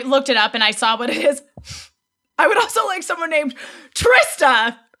 I looked it up and I saw what it is. I would also like someone named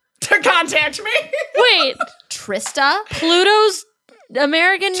Trista to contact me. Wait, Trista? Pluto's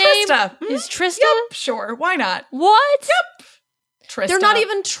American name Trista. is Trista? Yep, sure. Why not? What? Yep. Trista. They're not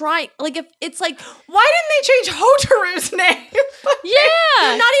even trying. Like, if it's like, Why didn't they change Hotaru's name? Yeah.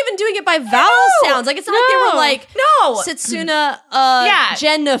 they're not even doing it by vowel sounds. Like, it's not like they were like, No. Setsuna, Yeah.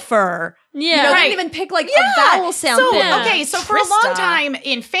 Jennifer. Yeah. You know, they Right. didn't even pick like a vowel sound So, thing. okay, so for a long Trista. time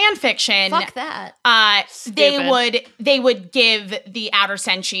in fan fiction, Fuck that. Stupid. they would give the Outer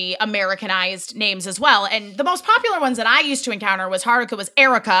Senshi Americanized names as well. And the most popular ones that I used to encounter was Haruka was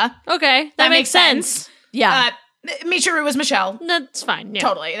Erica. Okay, that makes sense. Yeah. Michiru was Michelle. That's fine. Yeah.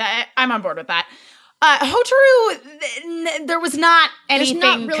 Totally. I'm on board with that. Hotaru, there was not anything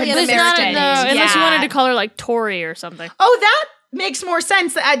not really an There's not American unless you Yeah. wanted to call her like Tori or something. Oh, that makes more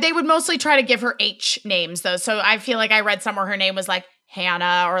sense. They would mostly try to give her H names, though. So I feel like I read somewhere her name was like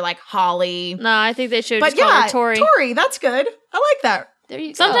Hannah or like Holly. No, I think they should But just call yeah, her Tori. Tori, that's good. I like that. There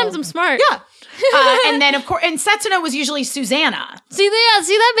you go. Sometimes I'm smart. Yeah. And then, of course, and Setsuna was usually Susanna. See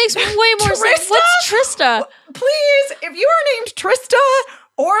that makes way more sense. Trista? What's Trista? Please, if you are named Trista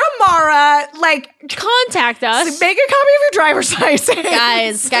or Amara, like, Contact us. make a copy of your driver's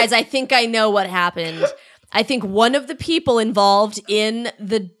license. Guys, I think I know what happened. I think one of the people involved in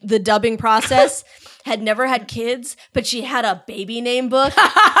the dubbing process had never had kids, but she had a baby name book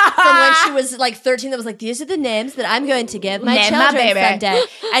from when she was like 13 that was like, these are the names that I'm going to give my Name my children baby. someday.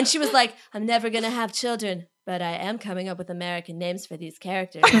 And she was like, I'm never going to have children, but I am coming up with American names for these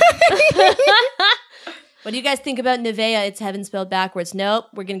characters. What do you guys think about Nevea? It's heaven spelled backwards. Nope,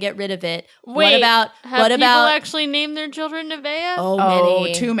 we're going to get rid of it. Wait, what have people about actually named their children Nevea? Oh, Oh,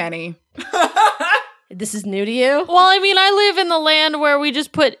 many. too many. This is new to you? Well, I mean, I live in the land where we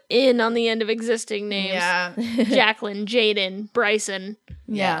just put "in" on the end of existing names. Yeah. Jacqueline, Jaden, Bryson.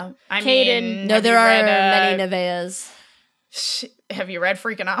 Yeah. I Kaden. mean, No, have there you are read, many Neveas. Have you read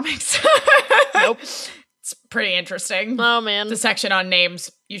Freakonomics? Nope. It's pretty interesting. Oh man. The section on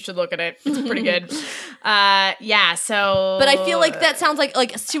names, you should look at it. It's pretty good. Yeah, so But I feel like that sounds like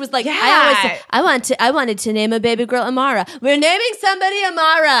she was like, Yeah. I wanted to name a baby girl Amara. We're naming somebody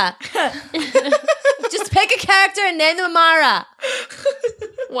Amara. Just pick a character and name them Amara.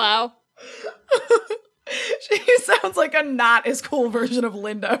 Wow. She sounds like a not as cool version of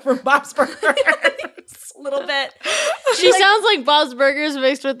Linda from Bob's Burgers. A little bit. She sounds like Bob's Burgers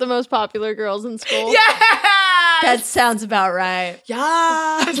mixed with the most popular girls in school. Yes! That sounds about right.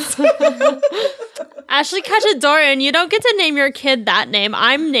 Yes! Ashley Cacciadorian, you don't get to name your kid that name.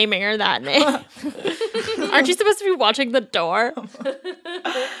 I'm naming her that name. Aren't you supposed to be watching The Door?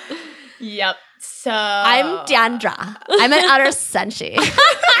 Yep. So I'm Deandra. I'm an utter senshi.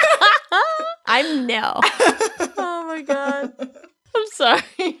 I'm no. Oh my god. I'm sorry.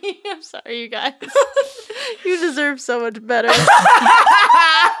 I'm sorry, you guys. You deserve so much better.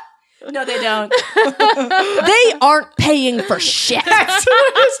 No, they don't. They aren't paying for shit. That's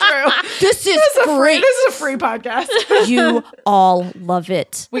true. This is free. This is a free podcast. You all love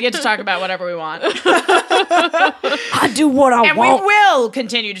it. We get to talk about whatever we want. I do what I And we want. will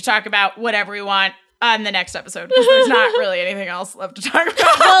continue to talk about whatever we want on the next episode because there's not really anything else left to talk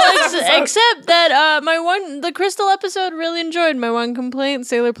about. Well, except that the Crystal episode really enjoyed. My one complaint,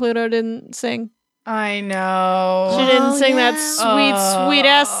 Sailor Pluto didn't sing. I know. She didn't sing that sweet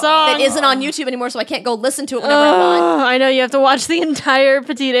ass song. That isn't on YouTube anymore, so I can't go listen to it whenever I want. I know you have to watch the entire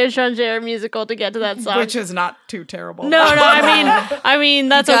Petite Étrangère musical to get to that song. Which is not too terrible. No, I mean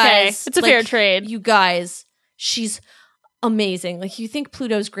that's You okay. guys, It's a fair trade. You guys, she's amazing. Like, you think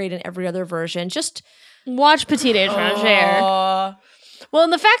Pluto's great in every other version. Just Watch Petite Étrangère. Well,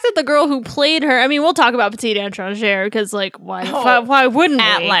 and the fact that the girl who played her, I mean, we'll talk about Petite Étrangère because, like, why wouldn't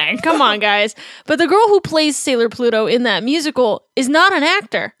At we? length. Come on, guys. But the girl who plays Sailor Pluto in that musical is not an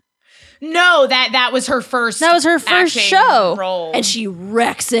actor. No, that was her first. That was her first acting show. role. and she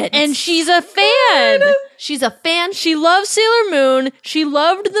wrecks it. And she's a fan. she's a fan. She loves Sailor Moon. She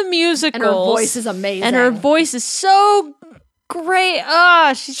loved the musicals. And her voice is amazing. And her voice is so great.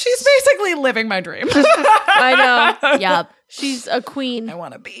 She's She's basically living my dream. I know. Yep. She's a queen. I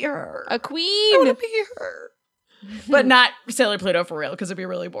want to be her. A I queen. want to be her. But not Sailor Pluto for real, because it'd be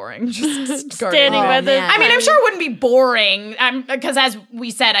really boring. Just Standing Oh, by the. man. I mean, I'm sure it wouldn't be boring. Because as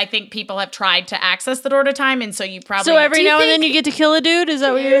we said, I think people have tried to access the door to time, and so you probably. So every Do you now and think- then you get to kill a dude? Is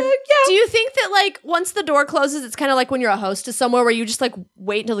that what you're. Do you think that, like, once the door closes, it's kind of like when you're a hostess somewhere where you just, like,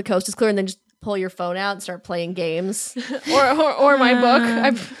 wait until the coast is clear and then just pull your phone out and start playing games? Or my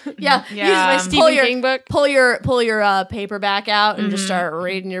book. Yeah. Yeah. You My just Stephen King book. pull your paperback out and just start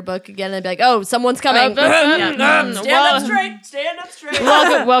reading your book again and be like, oh, someone's coming. Stand up straight. Stand up straight.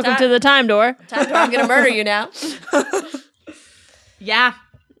 Welcome to the time door. Time door, I'm going to murder you now. Yeah.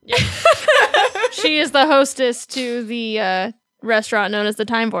 She is the hostess to the restaurant known as the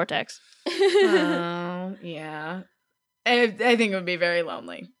Time Vortex. Oh, yeah. I think it would be very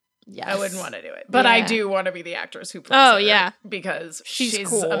lonely. Yes. I wouldn't want to do it. But I Yeah. do want to be the actress who plays Oh, her, yeah. because She's she's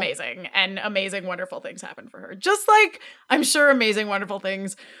cool. amazing, and amazing, wonderful things happen for her. Just like I'm sure amazing, wonderful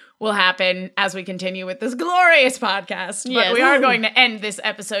things will happen as we continue with this glorious podcast. But Yes. we are going to end this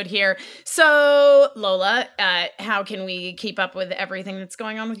episode here. So, Lola, how can we keep up with everything that's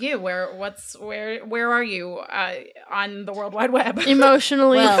going on with you? Where are you on the World Wide Web?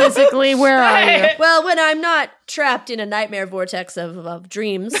 Emotionally, Well. physically, where are you? Well, when I'm not trapped in a nightmare vortex of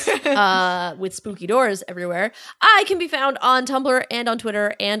dreams with spooky doors everywhere, I can be found on Tumblr and on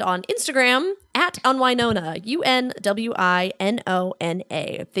Twitter and on Instagram at Unwynona, UNWINONA.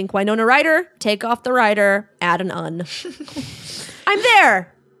 Think Winona Ryder, take off the rider, add an un. I'm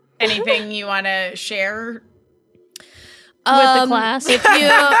there. Anything you want to share? With the class.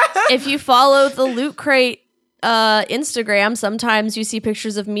 If you follow the Loot Crate Instagram, sometimes you see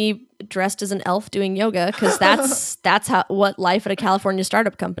pictures of me dressed as an elf doing yoga, because that's what life at a California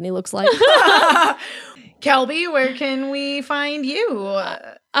startup company looks like. Kelby, where can we find you?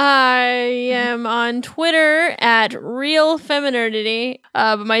 I am on Twitter at Real Feminerdity,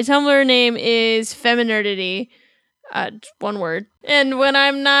 but my Tumblr name is Feminerdity, one word. And when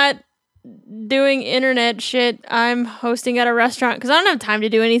I'm not doing internet shit, I'm hosting at a restaurant because I don't have time to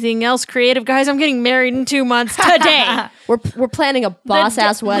do anything else creative. Guys, I'm getting married in 2 months today. We're planning a boss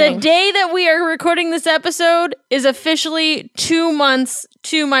ass wedding. The day that we are recording this episode is officially 2 months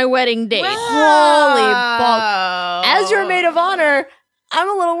to my wedding date. Holy balls. Oh. As your maid of honor, I'm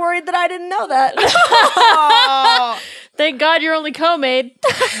a little worried that I didn't know that. Oh. Thank God you're only co-maid.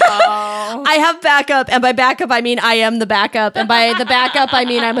 Oh. I have backup, and by backup I mean I am the backup, and by the backup I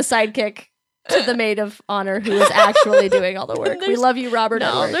mean I'm a sidekick to the maid of honor who is actually doing all the work. We There's- love you, Robert.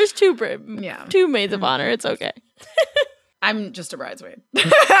 No, Edward. there's two Yeah. maids of honor. It's okay. I'm just a bridesmaid. You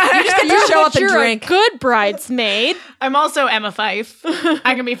just get to show up and You're drink. a good bridesmaid. I'm also Emma Fife.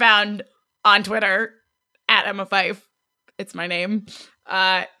 I can be found on Twitter at Emma Fife. It's my name.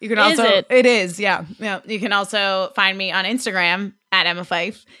 You can also it is, yeah. You can also find me on Instagram at Emma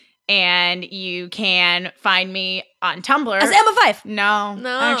Fife, and you can find me on Tumblr As Emma Fife. No,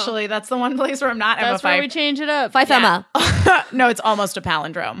 No. actually, that's the one place where I'm not Emma That's where we Fife. change it up. Fife Yeah. Emma. No, it's almost a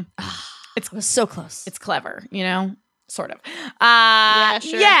palindrome. It was so close. It's clever, sort of.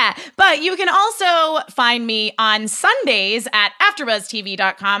 Sure. Yeah, but you can also find me on Sundays at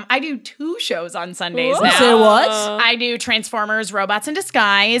AfterBuzzTV.com. I do 2 shows on Sundays Whoa. now. Say what? I do Transformers Robots in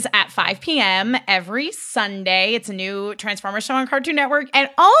Disguise at 5 p.m. every Sunday. It's a new Transformers show on Cartoon Network. And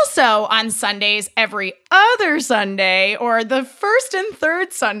also on Sundays every other Sunday, or the first and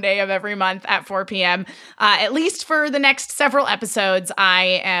third Sunday of every month at 4 p.m. At least for the next several episodes,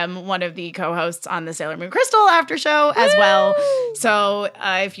 I am one of the co-hosts on the Sailor Moon Crystal after show as well. So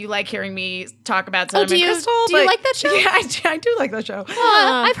if you like hearing me talk about Sailor do Moon you- Crystal. do you like that show? Yeah, I do like that show.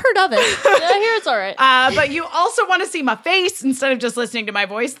 I've heard of it. I hear it's all right. But you also want to see my face instead of just listening to my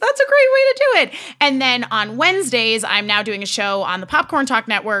voice. That's a great way to do it. And then on Wednesdays, I'm now doing a show on the Popcorn Talk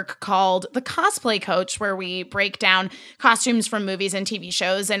Network called The Cosplay Coach, where we break down costumes from movies and TV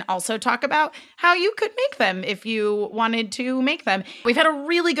shows and also talk about how you could make them if you wanted to make them. We've had a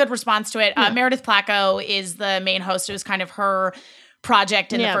really good response to it. Meredith Placco is the main host. It was kind of her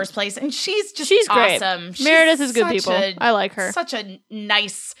project in the first place, and she's awesome. Great. Meredith is good people. I like her. Such a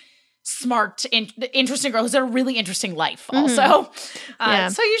nice, smart, interesting girl who's had a really interesting life also. So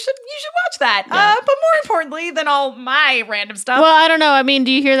you should watch that. But more importantly than all my random stuff. Well, I don't know. I mean,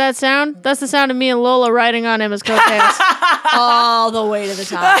 do you hear that sound? That's the sound of me and Lola riding on Emma's coattails. All the way to the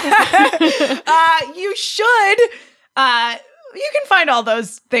top. You should. You can find all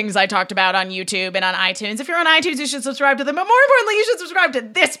those things I talked about on YouTube and on iTunes. If you're on iTunes, you should subscribe to them. But more importantly, you should subscribe to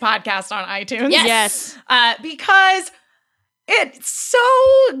this podcast on iTunes. Yes. Because it's so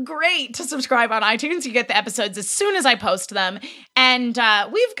great to subscribe on iTunes. You get the episodes as soon as I post them. And we've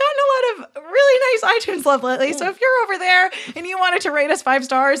gotten a lot of really nice iTunes love lately. So if you're over there and you wanted to rate us 5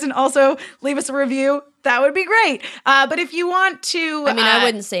 stars and also leave us a review, that would be great. But if you want to... I mean, I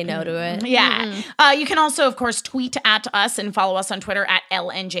wouldn't say no to it. Yeah. You can also, of course, tweet at us and follow us on Twitter at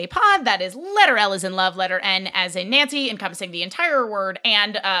LNJPod. That is letter L as in love, letter N as in Nancy, encompassing the entire word,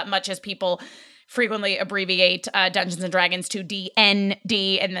 and much as people frequently abbreviate Dungeons & Dragons to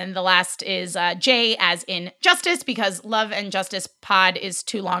DND, and then the last is J as in justice, because Love and Justice Pod is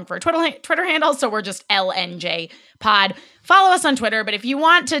too long for a Twitter handle, so we're just LNJ Pod. Follow us on Twitter, but if you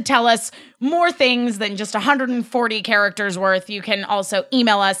want to tell us more things than just 140 characters worth, you can also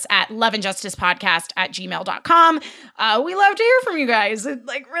email us at loveandjusticepodcast@gmail.com. We love to hear from you guys. It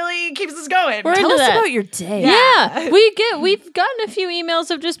really keeps us going. Tell us about your day. Yeah. We've gotten a few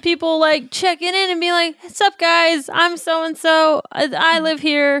emails of just people checking in and being like, "What's up, guys? I'm so-and-so. I live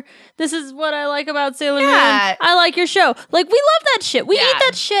here. This is what I like about Sailor Moon. I like your show." We love that shit. We eat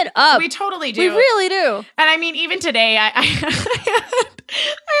that shit up. We totally do. We really do. And I mean, even today, I had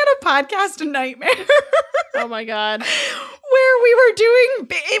a podcast nightmare. Oh my God. Where we were doing,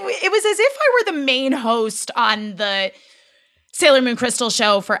 it was as if I were the main host on the Sailor Moon Crystal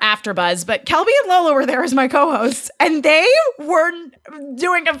show for AfterBuzz, but Kelby and Lola were there as my co-hosts, and they were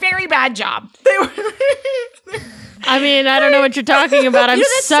doing a very bad job. They were... I mean, I don't know what you're talking about. I'm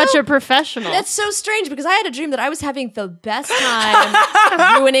such a professional. That's so strange, because I had a dream that I was having the best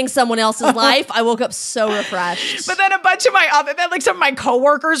time ruining someone else's life. I woke up so refreshed. But then a bunch of some of my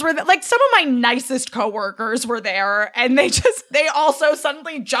coworkers were there. Some of my nicest coworkers were there, and they also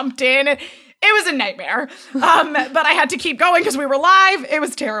suddenly jumped in. It was a nightmare. But I had to keep going because we were live. It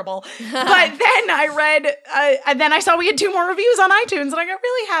was terrible. But then I read, and then I saw we had 2 more reviews on iTunes, and I got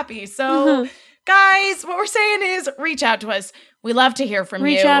really happy. So, guys, what we're saying is reach out to us. We love to hear from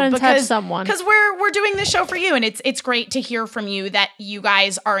you. Reach out and touch someone. Because we're doing this show for you, and it's great to hear from you that you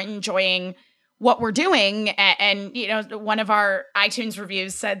guys are enjoying what we're doing. And one of our iTunes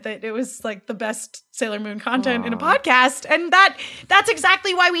reviews said that it was the best Sailor Moon content in a podcast. And that's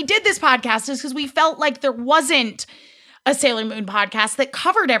exactly why we did this podcast, is because we felt like there wasn't a Sailor Moon podcast that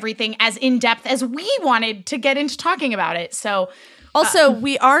covered everything as in-depth as we wanted to get into talking about it. So also,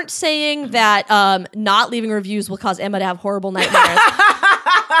 we aren't saying that not leaving reviews will cause Emma to have horrible nightmares.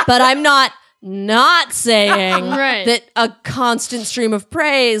 But I'm not saying that a constant stream of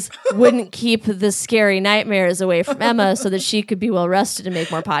praise wouldn't keep the scary nightmares away from Emma so that she could be well rested and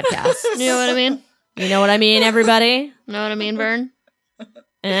make more podcasts. You know what I mean? You know what I mean, everybody? Know what I mean, Vern?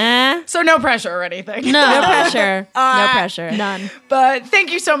 So no pressure or anything. No pressure. No pressure. None. But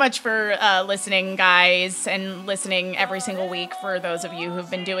thank you so much for listening, guys, and listening every single week for those of you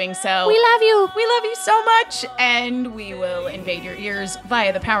who've been doing so. We love you. We love you so much, and we will invade your ears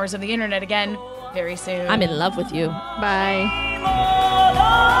via the powers of the internet again very soon. I'm in love with you. Bye.